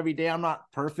practicing that every day. I'm not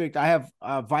perfect. I have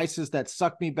vices that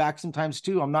suck me back sometimes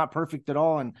too. I'm not perfect at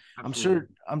all. And absolutely.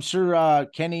 I'm sure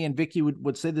Kenny and Vicky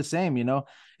would say the same,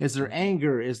 is there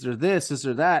anger? Is there this? Is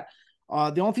there that?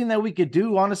 The only thing that we could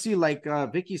do, honestly, like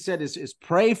Vicky said, is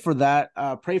pray for that,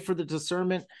 pray for the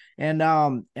discernment, and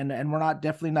we're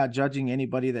definitely not judging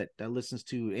anybody that listens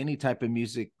to any type of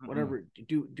music, whatever.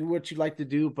 Do what you like to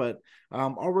do, but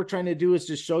all we're trying to do is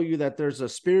just show you that there's a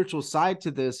spiritual side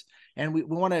to this, and we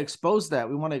want to expose that.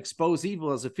 We want to expose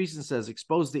evil, as Ephesians says,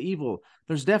 expose the evil.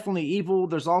 There's definitely evil.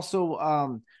 There's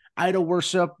also idol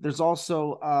worship. There's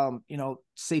also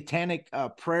satanic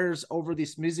prayers over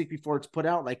this music before it's put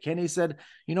out, like Kenny said.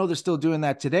 They're still doing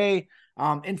that today,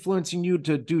 influencing you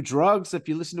to do drugs. If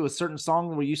you listen to a certain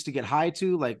song we used to get high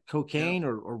to, like cocaine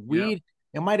or weed,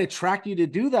 it might attract you to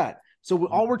do that. So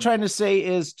all we're trying to say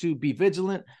is to be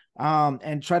vigilant,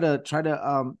 and try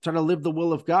to live the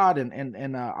will of God.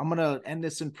 And I'm gonna end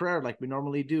this in prayer like we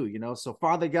normally do. So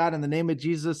Father God, in the name of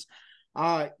Jesus,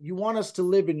 you want us to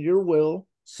live in your will.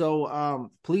 So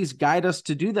please guide us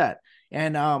to do that.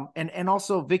 And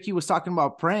also Vicky was talking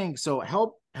about praying. So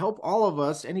help all of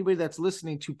us, anybody that's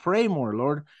listening, to pray more,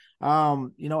 Lord.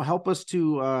 Help us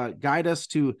to guide us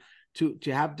to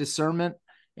have discernment.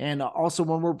 And also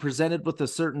when we're presented with a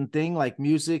certain thing like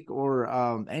music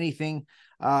or anything,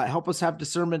 help us have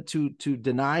discernment to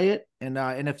deny it.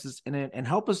 And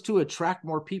help us to attract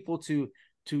more people to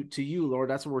you, Lord.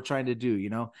 That's what we're trying to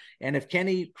do, And if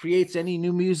Kenny creates any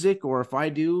new music, or if I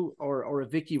do, or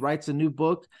if Vicky writes a new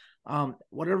book,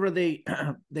 whatever they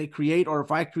create, or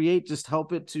if I create, just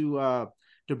help it to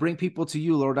bring people to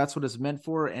you, Lord. That's what it's meant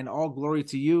for, and all glory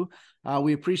to you.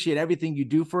 We appreciate everything you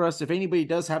do for us. If anybody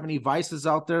does have any vices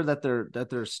out there that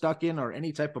they're stuck in, or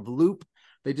any type of loop,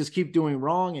 they just keep doing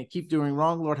wrong,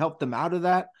 Lord, help them out of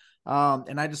that.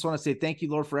 And I just want to say thank you,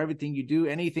 Lord, for everything you do.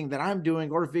 Anything that I'm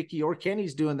doing, or Vicky or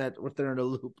Kenny's doing, that if they're in a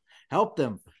loop, help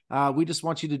them. We just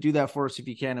want you to do that for us if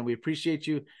you can, and we appreciate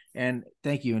you, and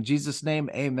thank you in Jesus' name.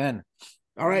 Amen.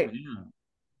 All right.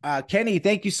 Kenny,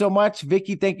 thank you so much.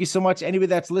 Vicky, thank you so much. Anybody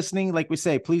that's listening, like we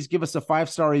say, please give us a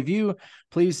 5-star review.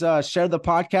 Please share the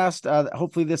podcast.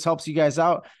 Hopefully this helps you guys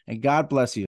out, and God bless you.